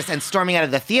take this, and storming out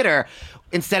of the theater.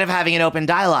 Instead of having an open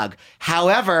dialogue.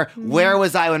 However, where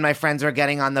was I when my friends were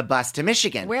getting on the bus to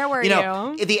Michigan? Where were you?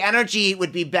 The energy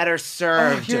would be better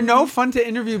served. You're no fun to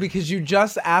interview because you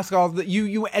just ask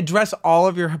you address all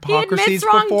of your hypocrisies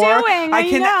before wrongdoing, I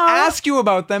can know. ask you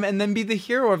about them and then be the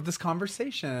hero of this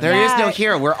conversation. There is no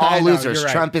hero. We're I all know, losers. you're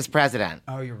right. Trump is president.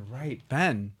 Oh, you're right,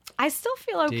 Ben. I still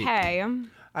feel okay.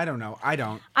 I don't know. I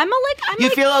don't. You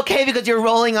feel okay because you're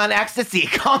rolling on ecstasy.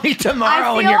 Call me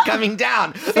tomorrow when feel- you're coming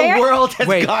down. Fair- The world has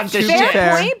Wait, gone to to be shit.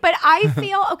 fair- point, but I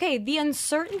feel okay. The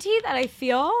uncertainty that I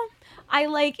feel,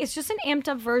 it's just an amped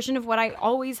up version of what I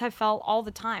always have felt all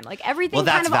the time. Like everything Well,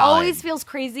 that's kind of valid. always feels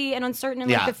crazy and uncertain, and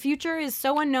Yeah. like the future is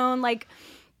so unknown. Like,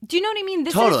 do you know what I mean?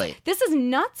 Totally. This is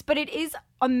nuts, but it is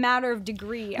a matter of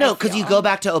degree. No, I because you feel. go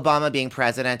back to Obama being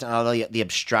president and all the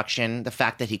obstruction, the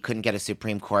fact that he couldn't get a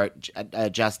Supreme Court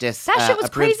justice. That shit was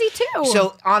approved. crazy, too.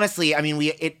 So honestly, I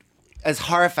mean, as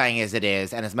horrifying as it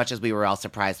is, and as much as we were all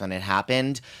surprised when it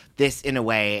happened, this in a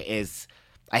way is.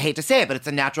 I hate to say it, but it's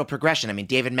a natural progression. I mean,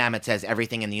 David Mamet says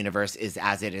everything in the universe is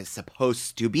as it is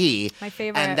supposed to be. My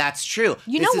favorite. And that's true.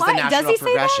 You this know is what? the Does natural he say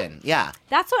that? progression. Yeah.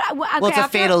 That's what. Well, it's a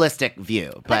fatalistic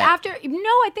view. But after, no,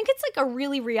 I think it's like a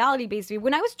really reality-based view.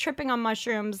 When I was tripping on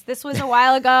mushrooms, this was a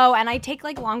while ago, and I take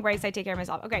like long breaks. I take care of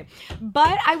myself. Okay.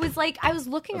 But I was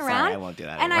looking I'm around, sorry, I won't do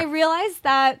that and I anymore. realized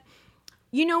that,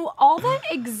 all that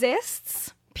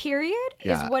exists, period,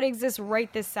 Yeah. is what exists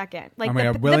right this second. Like Oh my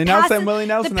God, Willie Nelson, Willie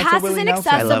Nelson, the that's past what is Willie Nelson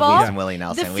I said. inaccessible. love me some Willie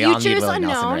Nelson. The We all need future's Willie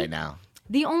Nelson unknown. right now.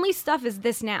 The only stuff is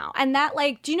this now, and that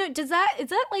do you know? Is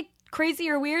that like crazy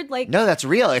or weird? Like No, that's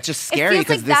real. It's just scary feels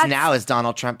because like this that's- now is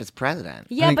Donald Trump as president.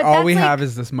 yeah, I think but all that's we like, have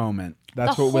is this moment.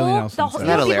 That's the what Willie whole- Nelson the whole- said. Is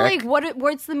that a people are lyric? like,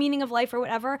 what's the meaning of life or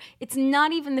whatever? It's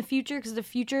not even the future because the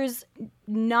future's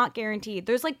not guaranteed.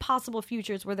 There's like possible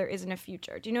futures where there isn't a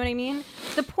future. Do you know what I mean?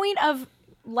 The point of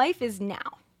life is now,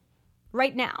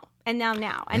 right now, and now,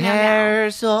 and now.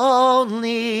 There's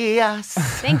only us.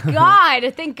 Thank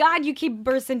God you keep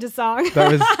bursting into song.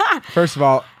 That was, first of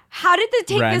all, How did this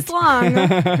take Rent. this long?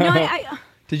 No,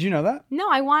 Did you know that? No,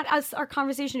 I want our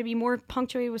conversation to be more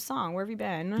punctuated with song. Where have you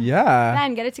been? Yeah.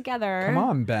 Ben, get it together. Come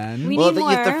on, Ben. We Well, need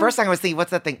the more. first song I was thinking,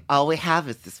 what's that thing? All we have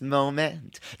is this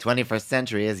moment. 21st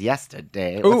century is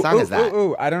yesterday. What song is that?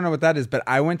 Ooh, I don't know what that is, but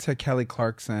I went to Kelly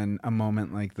Clarkson, A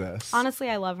Moment Like This. Honestly,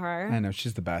 I love her. I know,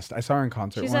 she's the best. I saw her in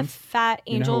concert She's a once. fat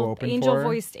You know who angel, opened for her?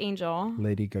 voiced angel.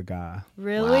 Lady Gaga.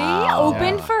 Really? Wow.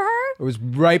 Opened Yeah. for her? It was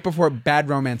right before Bad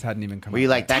Romance hadn't even come out. Were you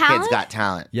like, that Talent? kid's got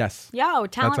talent? Yes. Yo,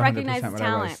 talent That's 100% recognizes what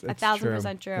I was. talent. It's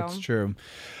 1,000% true. It's true.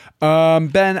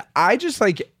 Ben, I just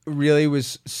really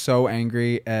was so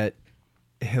angry at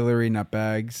Hillary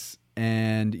nutbags,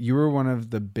 and you were one of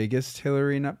the biggest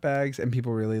Hillary nutbags, and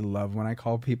people really love when I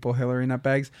call people Hillary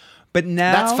nutbags. But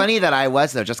now That's funny that I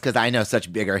was, though, just because I know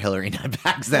such bigger Hillary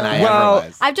nutbags than I Well, ever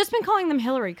was. I've just been calling them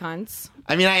Hillary cunts.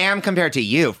 I mean, I am compared to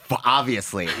you,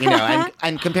 obviously,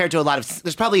 and compared to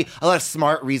there's probably a lot of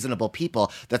smart, reasonable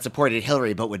people that supported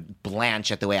Hillary but would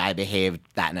blanch at the way I behaved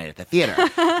that night at the theater.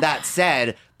 That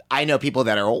said, I know people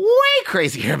that are way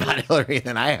crazier about Hillary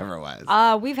than I ever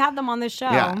was. We've had them on this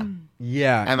show. Yeah.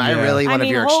 yeah. Am I really one of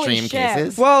your holy extreme shit.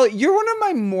 cases? Well, you're one of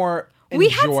my more We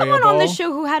had someone on the enjoyable-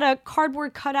 show who had a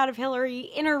cardboard cutout of Hillary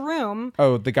in her room.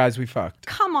 Oh, the guys we fucked.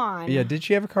 Come on. Yeah, did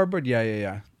she have a cardboard?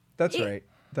 Yeah. That's right.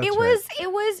 That's it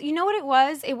right. was, you know what it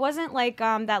was? It wasn't like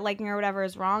that liking or whatever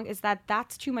is wrong. Is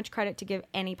that's too much credit to give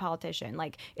any politician.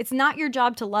 Like, it's not your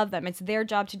job to love them. It's their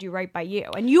job to do right by you.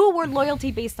 And you award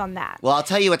loyalty based on that. Well, I'll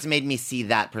tell you what's made me see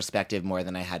that perspective more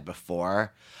than I had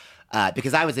before.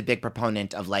 Because I was a big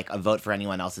proponent of a vote for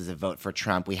anyone else is a vote for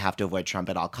Trump. We have to avoid Trump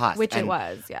at all costs. Which it And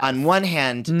was, yes. On one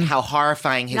hand, how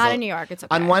horrifying his Not in New York, it's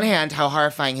okay. On one hand, how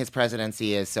horrifying his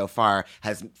presidency is so far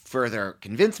has further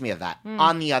convinced me of that.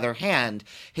 On the other hand,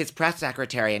 his press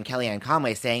secretary and Kellyanne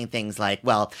Conway saying things like,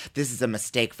 "Well, this is a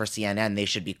mistake for CNN. They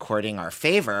should be courting our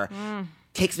favor."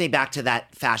 Takes me back to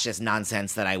that fascist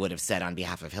nonsense that I would have said on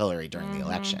behalf of Hillary during the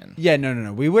election. Yeah,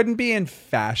 no. We wouldn't be in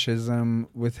fascism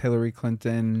with Hillary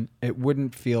Clinton. It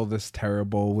wouldn't feel this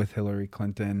terrible with Hillary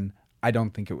Clinton. I don't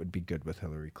think it would be good with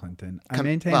Hillary Clinton. I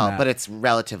maintain that. But it's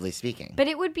relatively speaking. But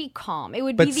it would be calm. It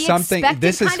would But be the something- expected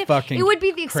this is kind of. fucking It would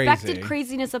be the expected crazy.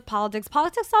 craziness of politics.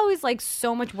 Politics is always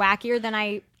so much wackier than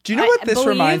I. Do you know what this believe,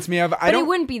 reminds me of? But it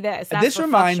wouldn't be this. That's This for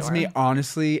reminds fuck me sure.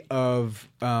 honestly of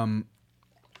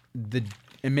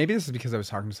and maybe this is because I was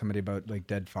talking to somebody about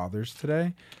dead fathers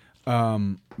today.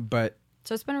 But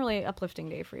So it's been a really uplifting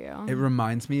day for you. it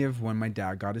reminds me of when my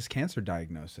dad got his cancer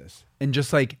diagnosis. And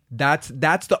just that's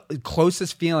the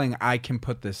closest feeling I can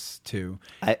put this to.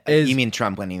 You mean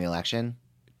Trump winning the election?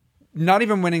 Not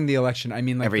even winning the election. I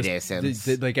mean, Every day since.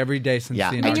 every day since Yeah,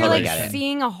 the I and inauguration. you're totally get it.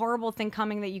 seeing a horrible thing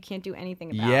coming that you can't do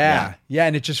anything about. Yeah,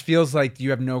 and it just feels like you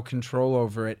have no control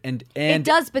over it. And It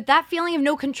does, but that feeling of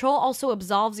no control also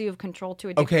absolves you of control to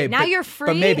a degree. Okay, now but- you're but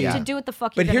free maybe- to do what the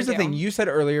fuck But you're here's the gonna thing: do. you said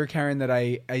earlier, Karen, that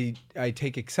I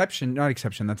take exception. Not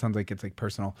exception. That sounds like it's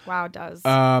personal. Wow, it does.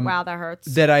 Wow, that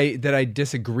hurts. That I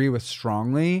disagree with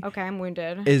strongly. Okay, I'm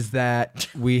wounded. Is that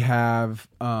we have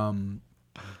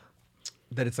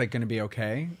that it's going to be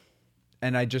okay,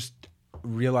 and I just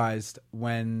realized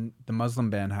when the Muslim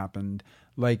ban happened,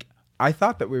 I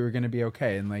thought that we were going to be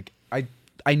okay, and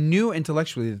I knew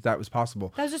intellectually that was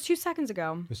possible. That was just 2 seconds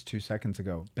ago. It was 2 seconds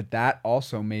ago, but that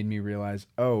also made me realize,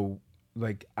 I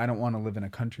don't want to live in a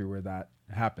country where that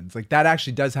happens. That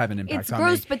actually does have an impact It's on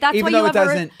gross, me. but that's even why though you it have a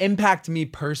doesn't impact me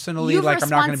personally. You have I'm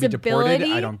not going to be deported.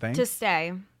 responsibility I don't think. to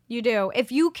stay. You do.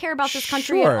 If you care about this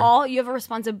country Sure. at all, you have a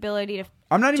responsibility to.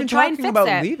 I'm not to even try and talking fix about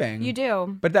it. leaving. You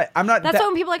do. But I'm not. That's why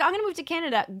when people are I'm going to move to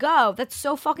Canada. Go. That's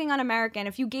so fucking un-American.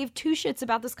 If you gave two shits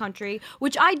about this country,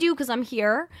 which I do because I'm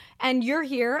here and you're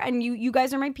here and you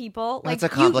guys are my people. That's a you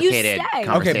complicated stay.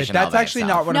 conversation. Okay, but all that's by actually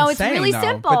itself. not what No, I'm it's saying. really though.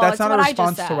 simple. But that's It's not a what I just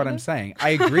response to what said. I'm saying. I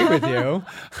agree with you,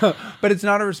 but it's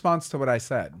not a response to what I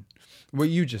said. What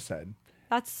you just said.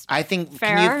 That's I think.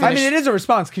 Fair. Can you I finish? I mean, it is a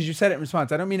response because you said it in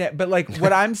response. I don't mean it, but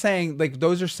what I'm saying,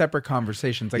 those are separate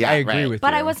conversations. Yeah, I agree right. with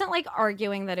But you. I wasn't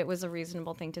arguing that it was a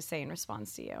reasonable thing to say in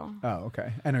response to you. Oh,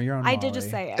 okay. I know you're on. I did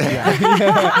just Molly. say it.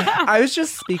 I was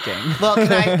just speaking. Well,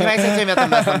 can I say something about the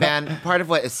Muslim ban? Part of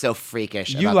what is so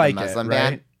freakish You about like the it, Muslim right?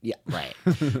 ban. Yeah, right.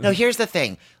 No, here's the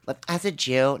thing. As a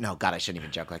Jew, no, God, I shouldn't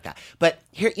even joke like that. But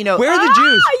here, Where are the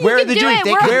Jews? you Where are can the do Jews? it.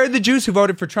 We're- Where are the Jews who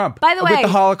voted for Trump? By the with way- the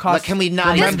Holocaust. Look, can we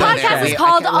not This even go there? podcast is We-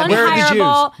 called I can't- Where are the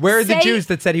Unhireable. Jews? Where are the Say- Jews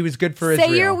that said he was good for Say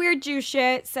Israel? your weird Jew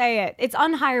shit. Say it. It's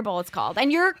unhireable. It's called,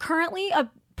 and you're currently a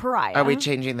pariah. Are we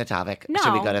changing the topic? No.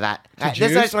 Should we go to that? This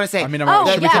Jews? is what I just want to say. I mean, Oh,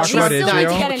 should we yeah, talk we about still need to Israel?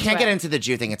 get We into can't get it. into the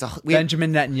Jew thing. It's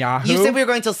Benjamin Netanyahu. You said we were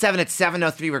going till 7. It's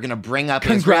 7:03. We're going to bring up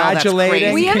Congratulating.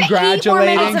 Israel. We have 8 more minutes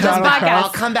Congratulating of this Donald podcast. Trump. I'll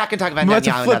come back and talk about Let's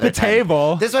Netanyahu flip another the time.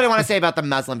 table. This is what I want to say about the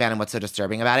Muslim ban and what's so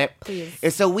disturbing about it. Please.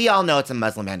 Is so we all know it's a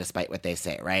Muslim ban despite what they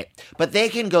say, right? But they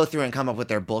can go through and come up with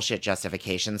their bullshit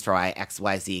justifications for why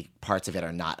XYZ parts of it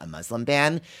are not a Muslim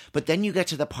ban. But then you get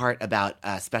to the part about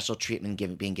special treatment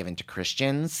being given to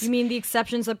Christians. You mean the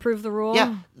exceptions that prove the rule?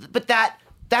 Yeah, but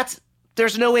that's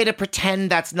there's no way to pretend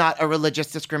that's not a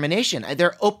religious discrimination.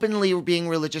 They're openly being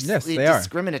religiously Yes, they are.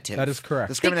 discriminative. That is correct.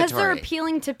 Because they're Discriminatory.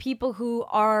 appealing to people who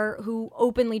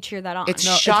openly cheer that on. It's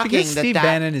No, shocking it's because Steve that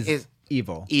Bannon is is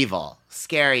evil. evil,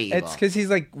 scary evil. It's because he's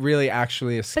like really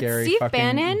actually a But scary Steve fucking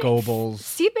Bannon, Goebbels.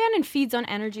 Steve Bannon feeds on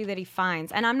energy that he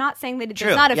finds, and I'm not saying that True,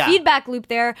 there's not a yeah. feedback loop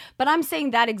there, but I'm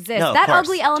saying that exists. No, of that course,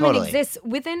 ugly element totally. exists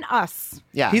within us.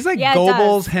 yeah, He's like Yeah, it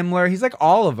Goebbels, does. Himmler. He's like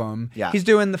all of them. Yeah. He's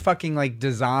doing the fucking like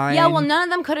design. Yeah, well, none of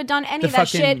them could have done any The of that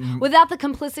shit fucking without the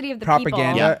complicity of the propaganda.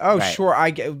 people. Yeah, Oh, right. sure.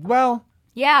 I get. Well,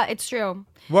 Yeah, it's true.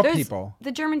 What There's people?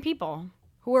 The German people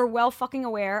who are well fucking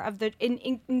aware of the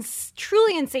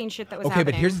truly insane shit that was okay,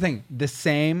 happening. but here's the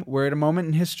thing: we're at a moment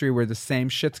in history where the same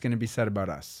shit's going to be said about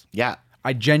us. yeah.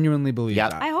 I genuinely believe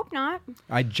Yep. that. I hope not.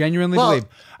 I genuinely Well- believe.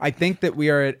 I think that we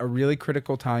are at a really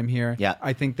critical time here. Yeah.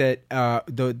 I think that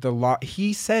the law.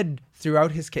 He said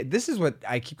throughout his case. This is what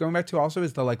I keep going back to. Also,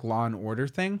 is the like Law and Order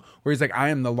thing, where he's like, "I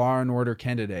am the Law and Order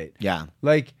candidate." Yeah.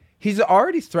 Like he's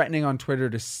already threatening on Twitter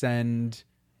to send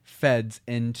feds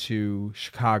into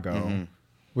Chicago, Mm-hmm.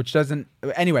 which doesn't.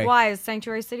 Anyway, Why is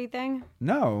Sanctuary City thing?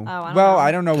 no. I don't well, know.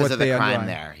 I don't know 'Cause what of the they crime underline.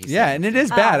 there, he Yeah, said. and it is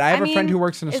bad. I have a friend mean, who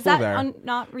works in a is school that there.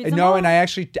 not reasonable? No, and I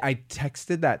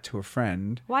texted that to a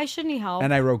friend. Why shouldn't he help?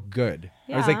 And I wrote good.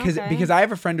 I was Yeah, like, okay. because I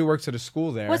have a friend who works at a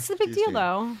school there. What's the big deal,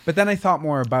 though? But then I thought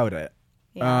more about it.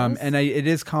 Yes. And it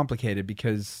is complicated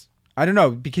because, I don't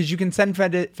know, because you can send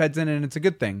feds in and it's a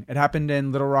good thing. It happened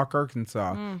in Little Rock,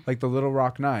 Arkansas, like the Little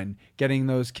Rock 9, getting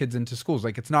those kids into schools.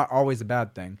 Like, it's not always a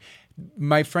bad thing.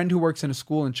 My friend who works in a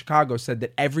school in Chicago said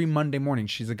that every Monday morning,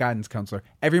 she's a guidance counselor,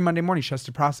 every Monday morning she has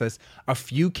to process a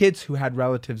few kids who had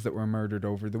relatives that were murdered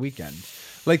over the weekend.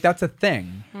 Like, that's a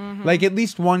thing. Like, at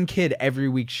least one kid every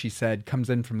week, she said, comes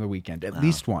in from the weekend. At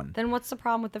least one. Then what's the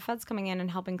problem with the feds coming in and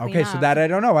helping clean Okay, up? so that I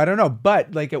don't know.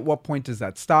 But, like, at what point does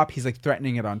that stop? He's, like,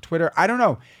 threatening it on Twitter. I don't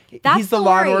know. That's He's the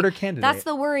Law and worry. Order candidate. That's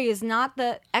the worry, is not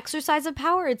the exercise of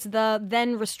power. It's the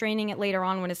then restraining it later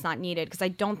on when it's not needed, because I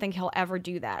don't think he'll ever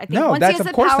do that. I think No, once that's he has of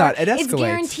the course power, not. It it's escalates.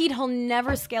 guaranteed he'll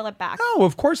never scale it back. No,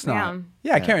 of course not.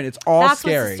 Yeah, Karen, it's all That's what's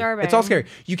scary. disturbing. It's all scary.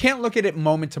 You can't look at it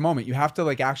moment to moment. You have to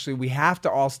we have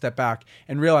to all step back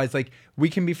and realize like we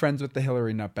can be friends with the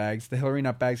Hillary nutbags. The Hillary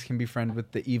nutbags can be friends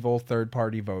with the evil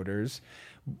third-party voters.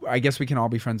 I guess we can all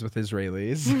be friends with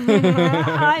Israelis.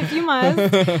 If you must.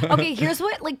 Okay, here's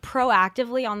what like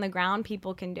proactively on the ground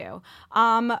people can do.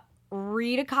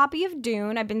 Read a copy of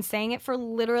Dune. I've been saying it for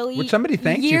literally Which somebody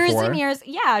thanked you years for. and years.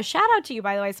 Yeah, shout out to you,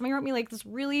 by the way. Somebody wrote me like this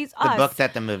really The book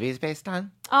that the movie is based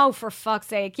on? Oh, for fuck's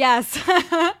sake, yes.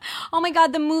 Oh my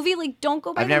god, the movie, like, don't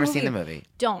go by I've the never movie. seen the movie.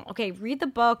 Don't. Okay, read the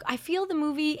book. I feel the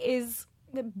movie is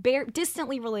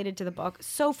distantly related to the book,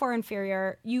 so far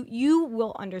inferior. You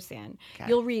will understand. Okay.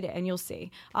 You'll read it and you'll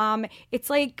see. It's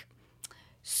like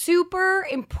super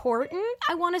important,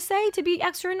 I want to say, to be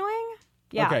extra annoying.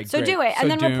 Yeah. Okay, so great. do it and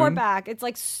So then report Dune. back. It's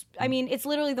like, I mean, it's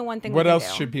literally the one thing. What we can else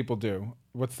do. should people do?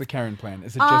 What's the Karen plan?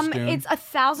 Is it just Dune? It's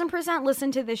 1,000%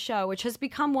 listen to this show, which has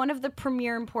become one of the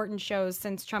premier important shows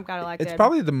since Trump got elected. It's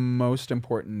probably the most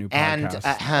important new And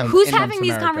podcast. Who's in- having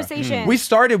these America. conversations? We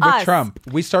started with Us. Trump.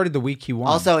 We started the week he won.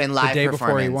 Also in live the day performance.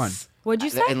 before he won. What'd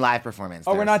you say? In live performance.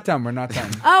 Oh, we're there's- not done. We're not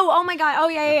done. Oh my god. Oh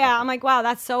yeah. I'm like, wow,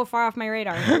 that's so far off my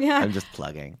radar. Yeah. I'm just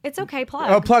plugging. It's okay, plug.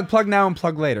 Oh, plug now and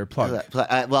plug later. Plug.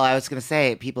 Well, I was going to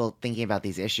say, people thinking about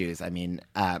these issues. I mean,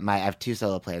 I have two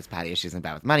solo plays, Patty Issues and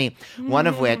Bad with Money, one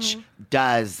of which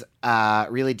does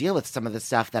really deal with some of the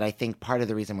stuff that I think part of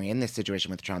the reason we're in this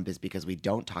situation with Trump is because we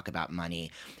don't talk about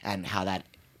money and how that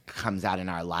comes out in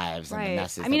our lives and the Right.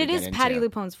 messes I mean, that it we is get Patty into.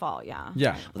 Lupone's fault. Yeah.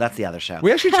 Yeah. Well, that's the other show.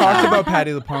 We actually talked about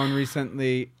Patty LuPone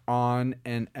recently on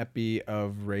an epi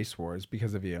of Race Wars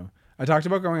because of you. I talked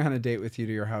about going on a date with you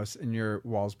to your house and your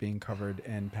walls being covered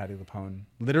in Patty LuPone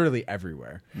literally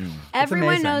everywhere. Everyone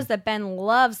amazing. knows that Ben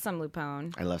loves some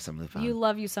Lupone. I love some Lupone. You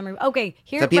love you some. Okay,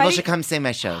 here. So people ready? should come see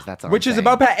my shows. That's all. Which I'm is saying.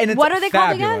 about Patty. And it's What are they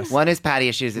called again? fabulous. One is Patty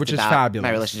Issues. It's Which is about fabulous. my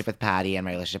relationship with Patty and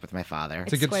my relationship with my father.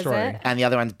 It's a good Exquisite. story. And the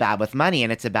other one's Bad with Money,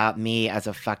 and it's about me as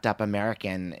a fucked up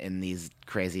American in these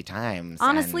crazy times.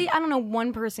 Honestly, And- I don't know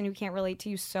one person who can't relate to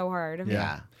you so hard.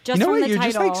 yeah. Just you know from what? the You're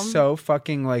title. just like so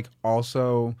fucking like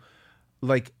also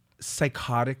like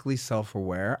psychotically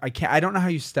self-aware. I don't know how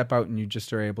you step out and you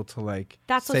just are able to like.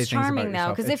 That's say what's things about charming though,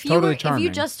 yourself. because It's if totally if you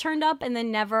charming. just turned up and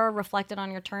then never reflected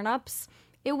on your turn ups,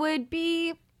 it would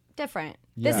be different.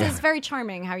 This Yeah. is very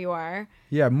charming how you are.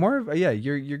 Yeah, more of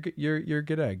you're a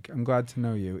good egg. I'm glad to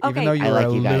know you, Okay. even though I you're like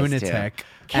a you guys, lunatic.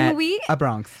 Can and we- a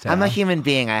Bronx tale. I'm a human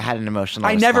being. I had an emotional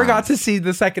I never got response. to see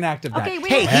the second act of that. Okay,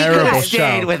 wait, Hey, he wait, could Terrible have guys.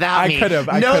 stayed show. without I me. could've,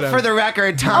 I Note could've. for the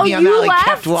record, Tommy you O'Malley left?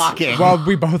 kept walking. Well,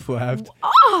 we both left.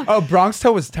 Bronx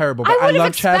Tale was terrible, but I I, would have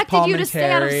love Chaz expected you to stay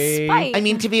out of Palminteri. spite. I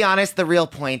mean, to be honest, the real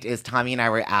point is Tommy and I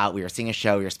were out. We were seeing a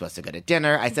show. We were supposed to go to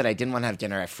dinner. I said I didn't want to have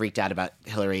dinner. I freaked out about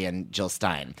Hillary and Jill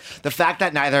Stein. The fact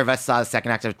that neither of us saw the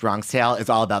second act of Bronx Tale is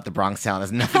all about the Bronx Tale and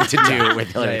has nothing to do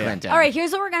with Hillary yeah. Clinton. All right,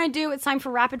 here's what we're gonna do. It's time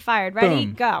for rapid fire. Ready?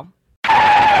 Boom. Go.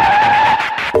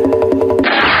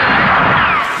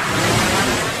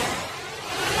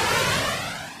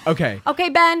 Okay. Okay,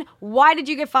 Ben, why did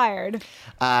you get fired?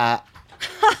 I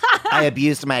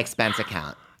abused my expense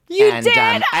account. You And, did?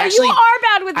 I You actually- are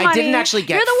bad with I money. didn't actually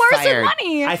get You're the worst fired. with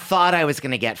money. I thought I was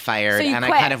going to get fired, So you and I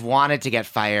quit. kind of wanted to get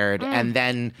fired. And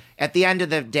then at the end of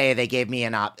the day, they gave me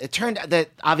an It turned out that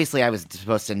obviously I was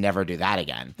supposed to never do that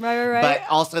again. Right. But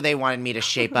also they wanted me to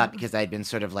shape up because I'd been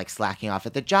sort of like slacking off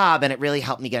at the job, and it really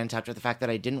helped me get in touch with the fact that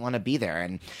I didn't want to be there.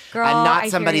 And Girl, I'm I not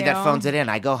hear somebody that you. phones it in.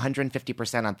 I go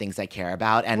 150% on things I care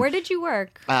about. And Where did you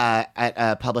work? at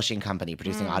a publishing company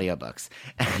producing audiobooks.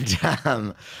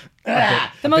 And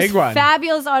The most big one.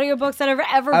 fabulous audiobooks that have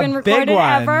ever been big recorded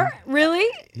one. ever. Really?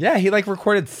 Yeah, he like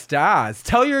recorded stars.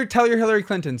 Tell your Hillary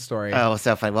Clinton story. Oh,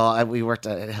 so funny. Well, we worked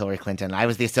at Hillary Clinton. I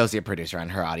was the associate producer on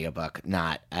her audiobook,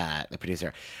 not the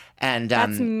producer. And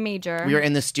That's major. we were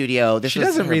in the studio. This She was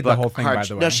doesn't her read the book, whole thing, Hard by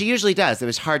the way. No, she usually does. It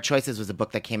was Hard Choices was a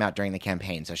book that came out during the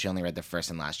campaign, so she only read the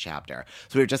first and last chapter.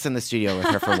 So we were just in the studio with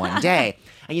her for one day.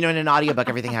 And in an audiobook,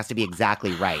 everything has to be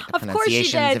exactly right. The Of course she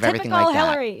pronunciations did. of everything Typical like that.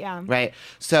 Hillary, yeah. Right.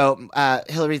 So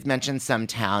Hillary's mentioned some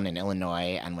town in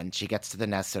Illinois, and when she gets to the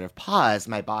next sort of pause,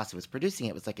 my boss who was producing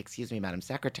it was like, "Excuse me, Madam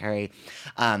Secretary,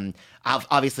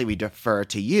 obviously we defer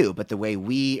to you, but the way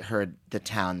we heard the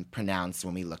town pronounced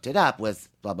when we looked it up was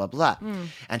blah, blah, blah."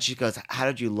 And she goes, "How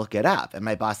did you look it up?" And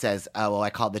my boss says, "Oh, well, I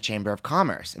called the Chamber of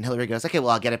Commerce." And Hillary goes, "Okay, well,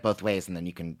 I'll get it both ways, and then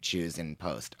you can choose in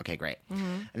post." Okay, great.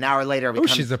 An hour later, we Oh, come...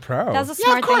 she's a pro. That's a Yeah,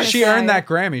 smart of thing course. to She say. earned that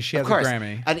Grammy. She has Of course. a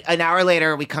Grammy. An hour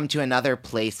later, we come to another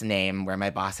place name where my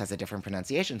boss has a different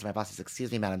pronunciation. So my boss says,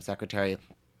 "Excuse me, Madam Secretary."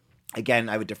 Again,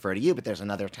 I would defer to you, but there's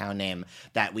another town name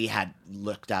that we had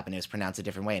looked up and it was pronounced a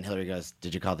different way. And Hillary goes,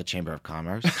 "Did you call the Chamber of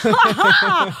Commerce?"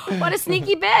 What a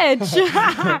sneaky bitch.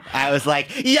 I was like,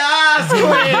 "Yes,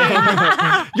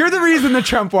 queen!" You're the reason the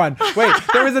Trump won. Wait,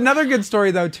 there was another good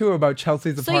story though too about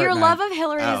Chelsea's So apartment. your love of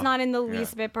Hillary is Oh, not in the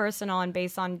least bit personal and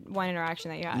based on one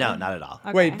interaction that you had. No, not at all.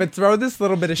 Okay. Wait, but throw this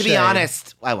little bit of To shade. be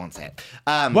honest, I won't say it.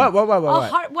 What?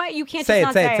 What? You can't Say just it,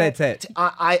 not say it, say it, say it.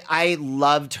 I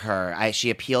loved her. She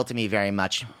appealed to me very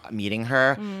much meeting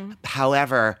her.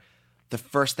 However, the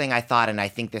first thing I thought, and I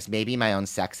think this may be my own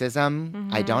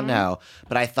sexism, I don't know,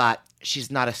 but I thought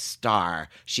she's not a star.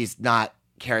 She's not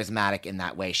charismatic in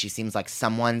that way. She seems like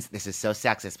someone's, this is so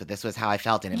sexist, but this was how I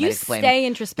felt, and it You might explain stay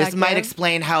introspective. This might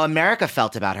explain how America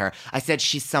felt about her. I said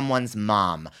she's someone's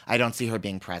mom. I don't see her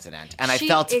being president. And I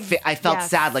felt yes.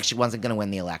 sad like she wasn't going to win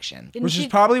the election. And Which she- is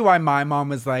probably why my mom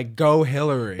was like, "Go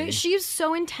Hillary." But she's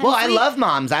so intensely. Well, I love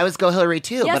moms. I was go Hillary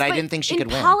too, Yes, but I didn't think she could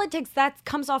win. In politics, that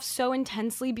comes off so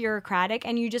intensely bureaucratic,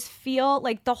 and you just feel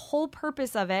like the whole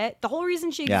purpose of it, the whole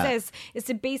reason she Yeah. exists, is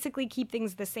to basically keep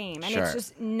things the same. And Sure. it's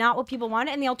just not what people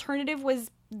wanted. And the alternative was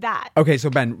that. Okay, so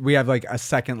Ben, we have like a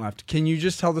second left. Can you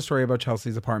just tell the story about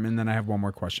Chelsea's apartment, and then I have one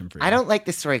more question for you. I don't like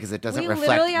this story because it doesn't We reflect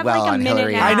literally have, well like, a on minute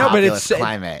Hillary now. and I know, but populist it's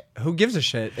climate. Who gives a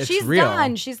shit? It's She's real.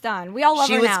 done. She's done. We all love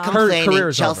She her was now. complaining career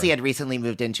is Chelsea over. had recently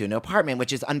moved into an apartment,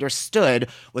 which is understood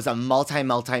was a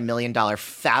multi-million-dollar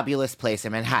fabulous place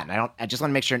in Manhattan. I just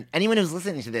want to make sure anyone who's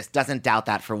listening to this doesn't doubt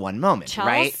that for one moment, Chels?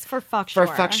 right? For fuck For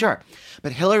sure. fuck sure.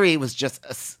 But Hillary was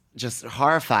just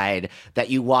horrified that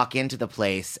you walk into the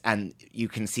place and you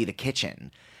can see the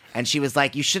kitchen. And she was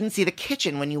like, "You shouldn't see the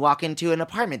kitchen when you walk into an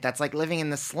apartment. That's like living in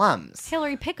the slums."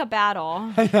 Hillary, pick a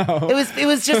battle. It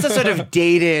was just a sort of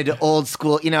dated old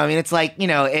school, I mean, it's like,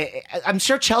 I'm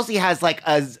sure Chelsea has like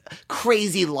a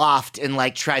crazy loft in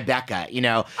like Tribeca,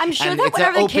 I'm sure and that it's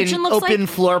whatever an the kitchen looks open like,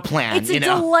 floor plan, It's a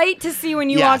delight to see when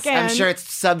you Yes, walk in. I'm sure it's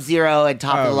Sub-Zero and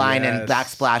top of the Oh, line yes. and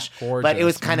backsplash, but it Gorgeous.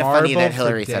 was kind of funny Marble that for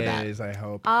Hillary said that. days, I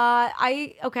hope.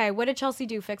 Okay, what did Chelsea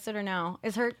do? Fix it or no?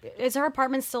 Is her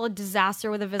apartment still a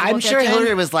disaster with a visible I'm sure kitchen?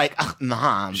 Hillary was like, "Oh,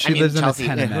 Mom." She lives Chelsea,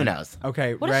 in a tenement. who knows?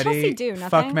 Okay, What does ready? Chelsea do?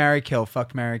 Fuck, Nothing? marry, kill.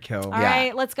 Fuck, marry, kill. All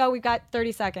right, let's go. We've got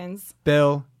 30 seconds.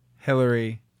 Bill,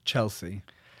 Hillary, Chelsea.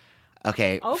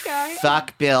 Okay. Okay.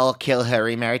 Fuck Bill, kill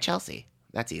Hillary, marry Chelsea.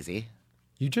 That's easy.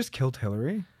 You just killed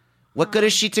Hillary? What good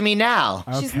is she to me now?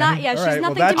 She's Okay. not. Yeah, All she's right, well,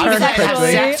 nothing that to me turned Have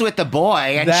sexually. sex with the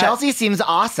boy, and That- Chelsea seems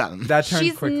awesome. That turned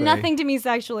She's quickly. nothing to me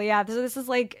sexually. Yeah, so this is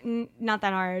like not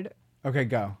that hard. Okay,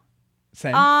 go.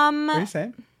 Same. Pretty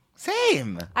same.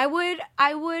 Same. I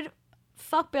would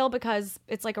fuck Bill because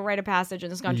it's like a rite of passage in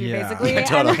this country, Yeah. basically. Yeah,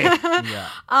 totally. Yeah.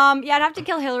 Yeah, I'd have to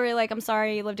kill Hillary. Like, I'm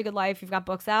sorry, you lived a good life, you've got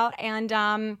books out, and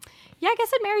yeah, I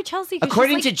guess I'd marry Chelsea. 'Cause she's,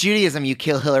 According like, to Judaism, you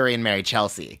kill Hillary and marry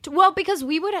Chelsea. well, because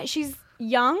we would. She's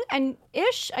young and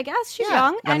ish. I guess she's Yeah,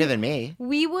 young. younger and than me.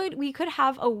 We could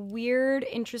have a weird,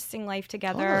 interesting life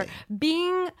together. Totally.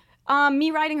 Being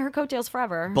me riding her coattails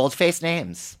forever. Bold-faced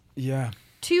names. Yeah.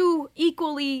 Two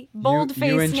equally you bold-faced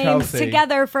and names Chelsea.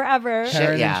 together forever.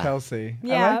 Karen yeah. and Chelsea. I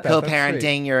Yeah. like that. That's sweet.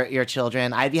 Co-parenting your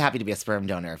children. I'd be happy to be a sperm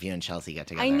donor if you and Chelsea get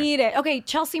together. I need it. Okay,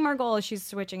 Chelsea Margolis. She's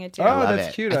switching it too. Oh, Love that's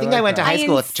it. cute. I think like I went to that. high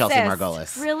school with Chelsea insist.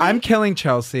 Margolis. Really? I'm killing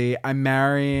Chelsea. I'm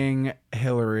marrying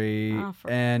Hillary, Oh,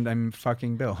 and I'm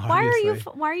fucking Bill. Why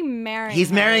obviously. are you marrying? He's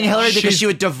her? marrying Hillary because She's- she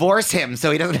would divorce him,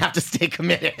 so he doesn't have to stay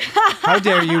committed. How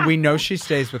dare you? We know she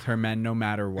stays with her men no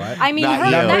matter what. I mean, Not her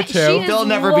you. that, Number she two. is They'll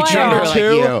never loyal. betray her like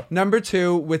you. Number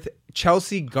two, with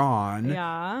Chelsea gone,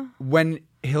 Yeah. when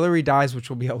Hillary dies, which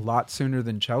will be a lot sooner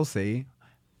than Chelsea,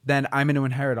 then I'm going to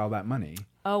inherit all that money.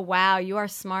 Oh wow, you are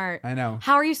smart. I know.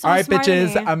 How are you so All right, smart than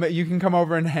bitches. me? You can come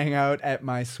over and hang out at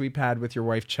my sweet pad with your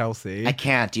wife, Chelsea. I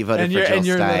can't. You voted for Jill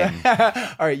you're Stein.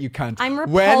 all right, you cunt. I'm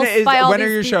repulsed by all when are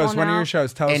these your people shows? When are now. your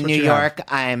shows? Tell us In what New you have. York,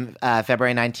 I'm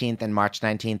February 19th and March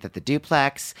 19th at the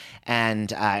Duplex.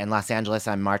 And in Los Angeles,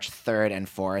 I'm March 3rd and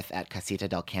 4th at Casita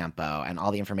del Campo. And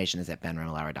all the information is at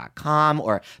benronalauer.com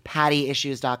or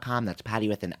pattyissues.com. That's Patty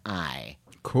with an I.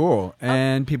 Cool.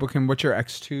 And people can. What's your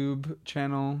XTube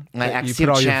channel? My that you put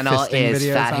XTube all your channel fisting is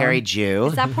videos Fat on? Harry Jew.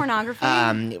 Is that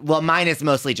pornography? Well, mine is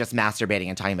mostly just masturbating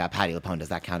and talking about Patty LuPone. Does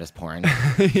that count as porn?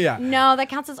 Yeah. no, that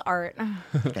counts as art.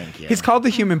 Thank you. He's called the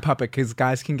human puppet because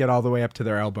guys can get all the way up to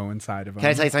their elbow inside of him. Can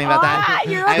I tell you something about that?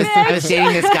 You're a I was bitch.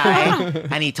 dating this guy,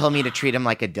 and he told me to treat him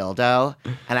like a dildo,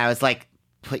 and I was like,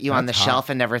 put you on the That's hot. shelf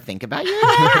and never think about you.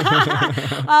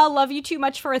 Love you too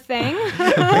much for a thing.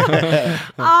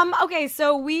 Okay,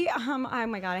 so we, oh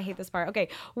my God, I hate this part. Okay,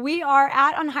 we are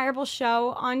at Unhireable Show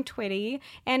on Twitty,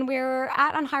 and we're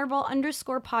at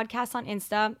Unhireable_podcast on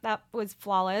Insta. That was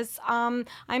flawless. I'm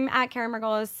at Karen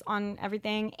Margolis on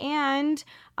everything, and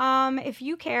if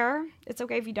you care, it's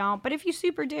okay if you don't, but if you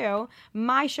super do,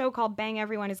 my show called Bang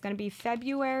Everyone is going to be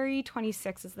February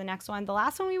 26th is the next one. The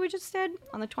last one we just did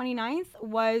on the 29th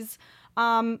was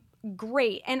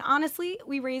great. And honestly,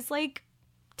 we raised like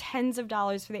tens of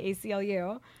dollars for the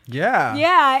ACLU. Yeah.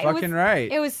 Yeah. Fucking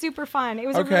right. It was super fun. It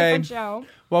was a really Okay. fun show.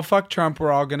 Well, fuck Trump.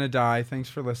 We're all gonna die. Thanks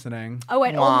for listening. Oh,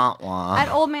 at Wah, old, wah. at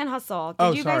Old Man Hustle.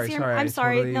 Did you guys hear? sorry. I'm I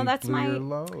sorry. totally No, that's blew my your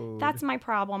load. that's my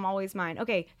problem. Always mine.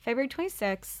 Okay, February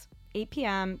 26th, 8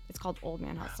 p.m. It's called Old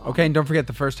Man Hustle. Okay, and don't forget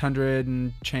the first 100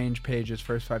 and change pages,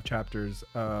 first 5 chapters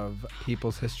of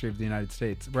People's History of the United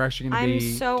States. We're actually going to I'm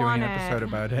be so doing on an episode it.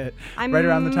 about it I'm right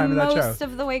around the time of that show. most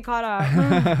of the way caught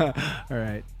up. All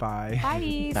right, bye. Bye.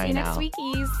 See Bye you next now.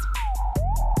 weekies.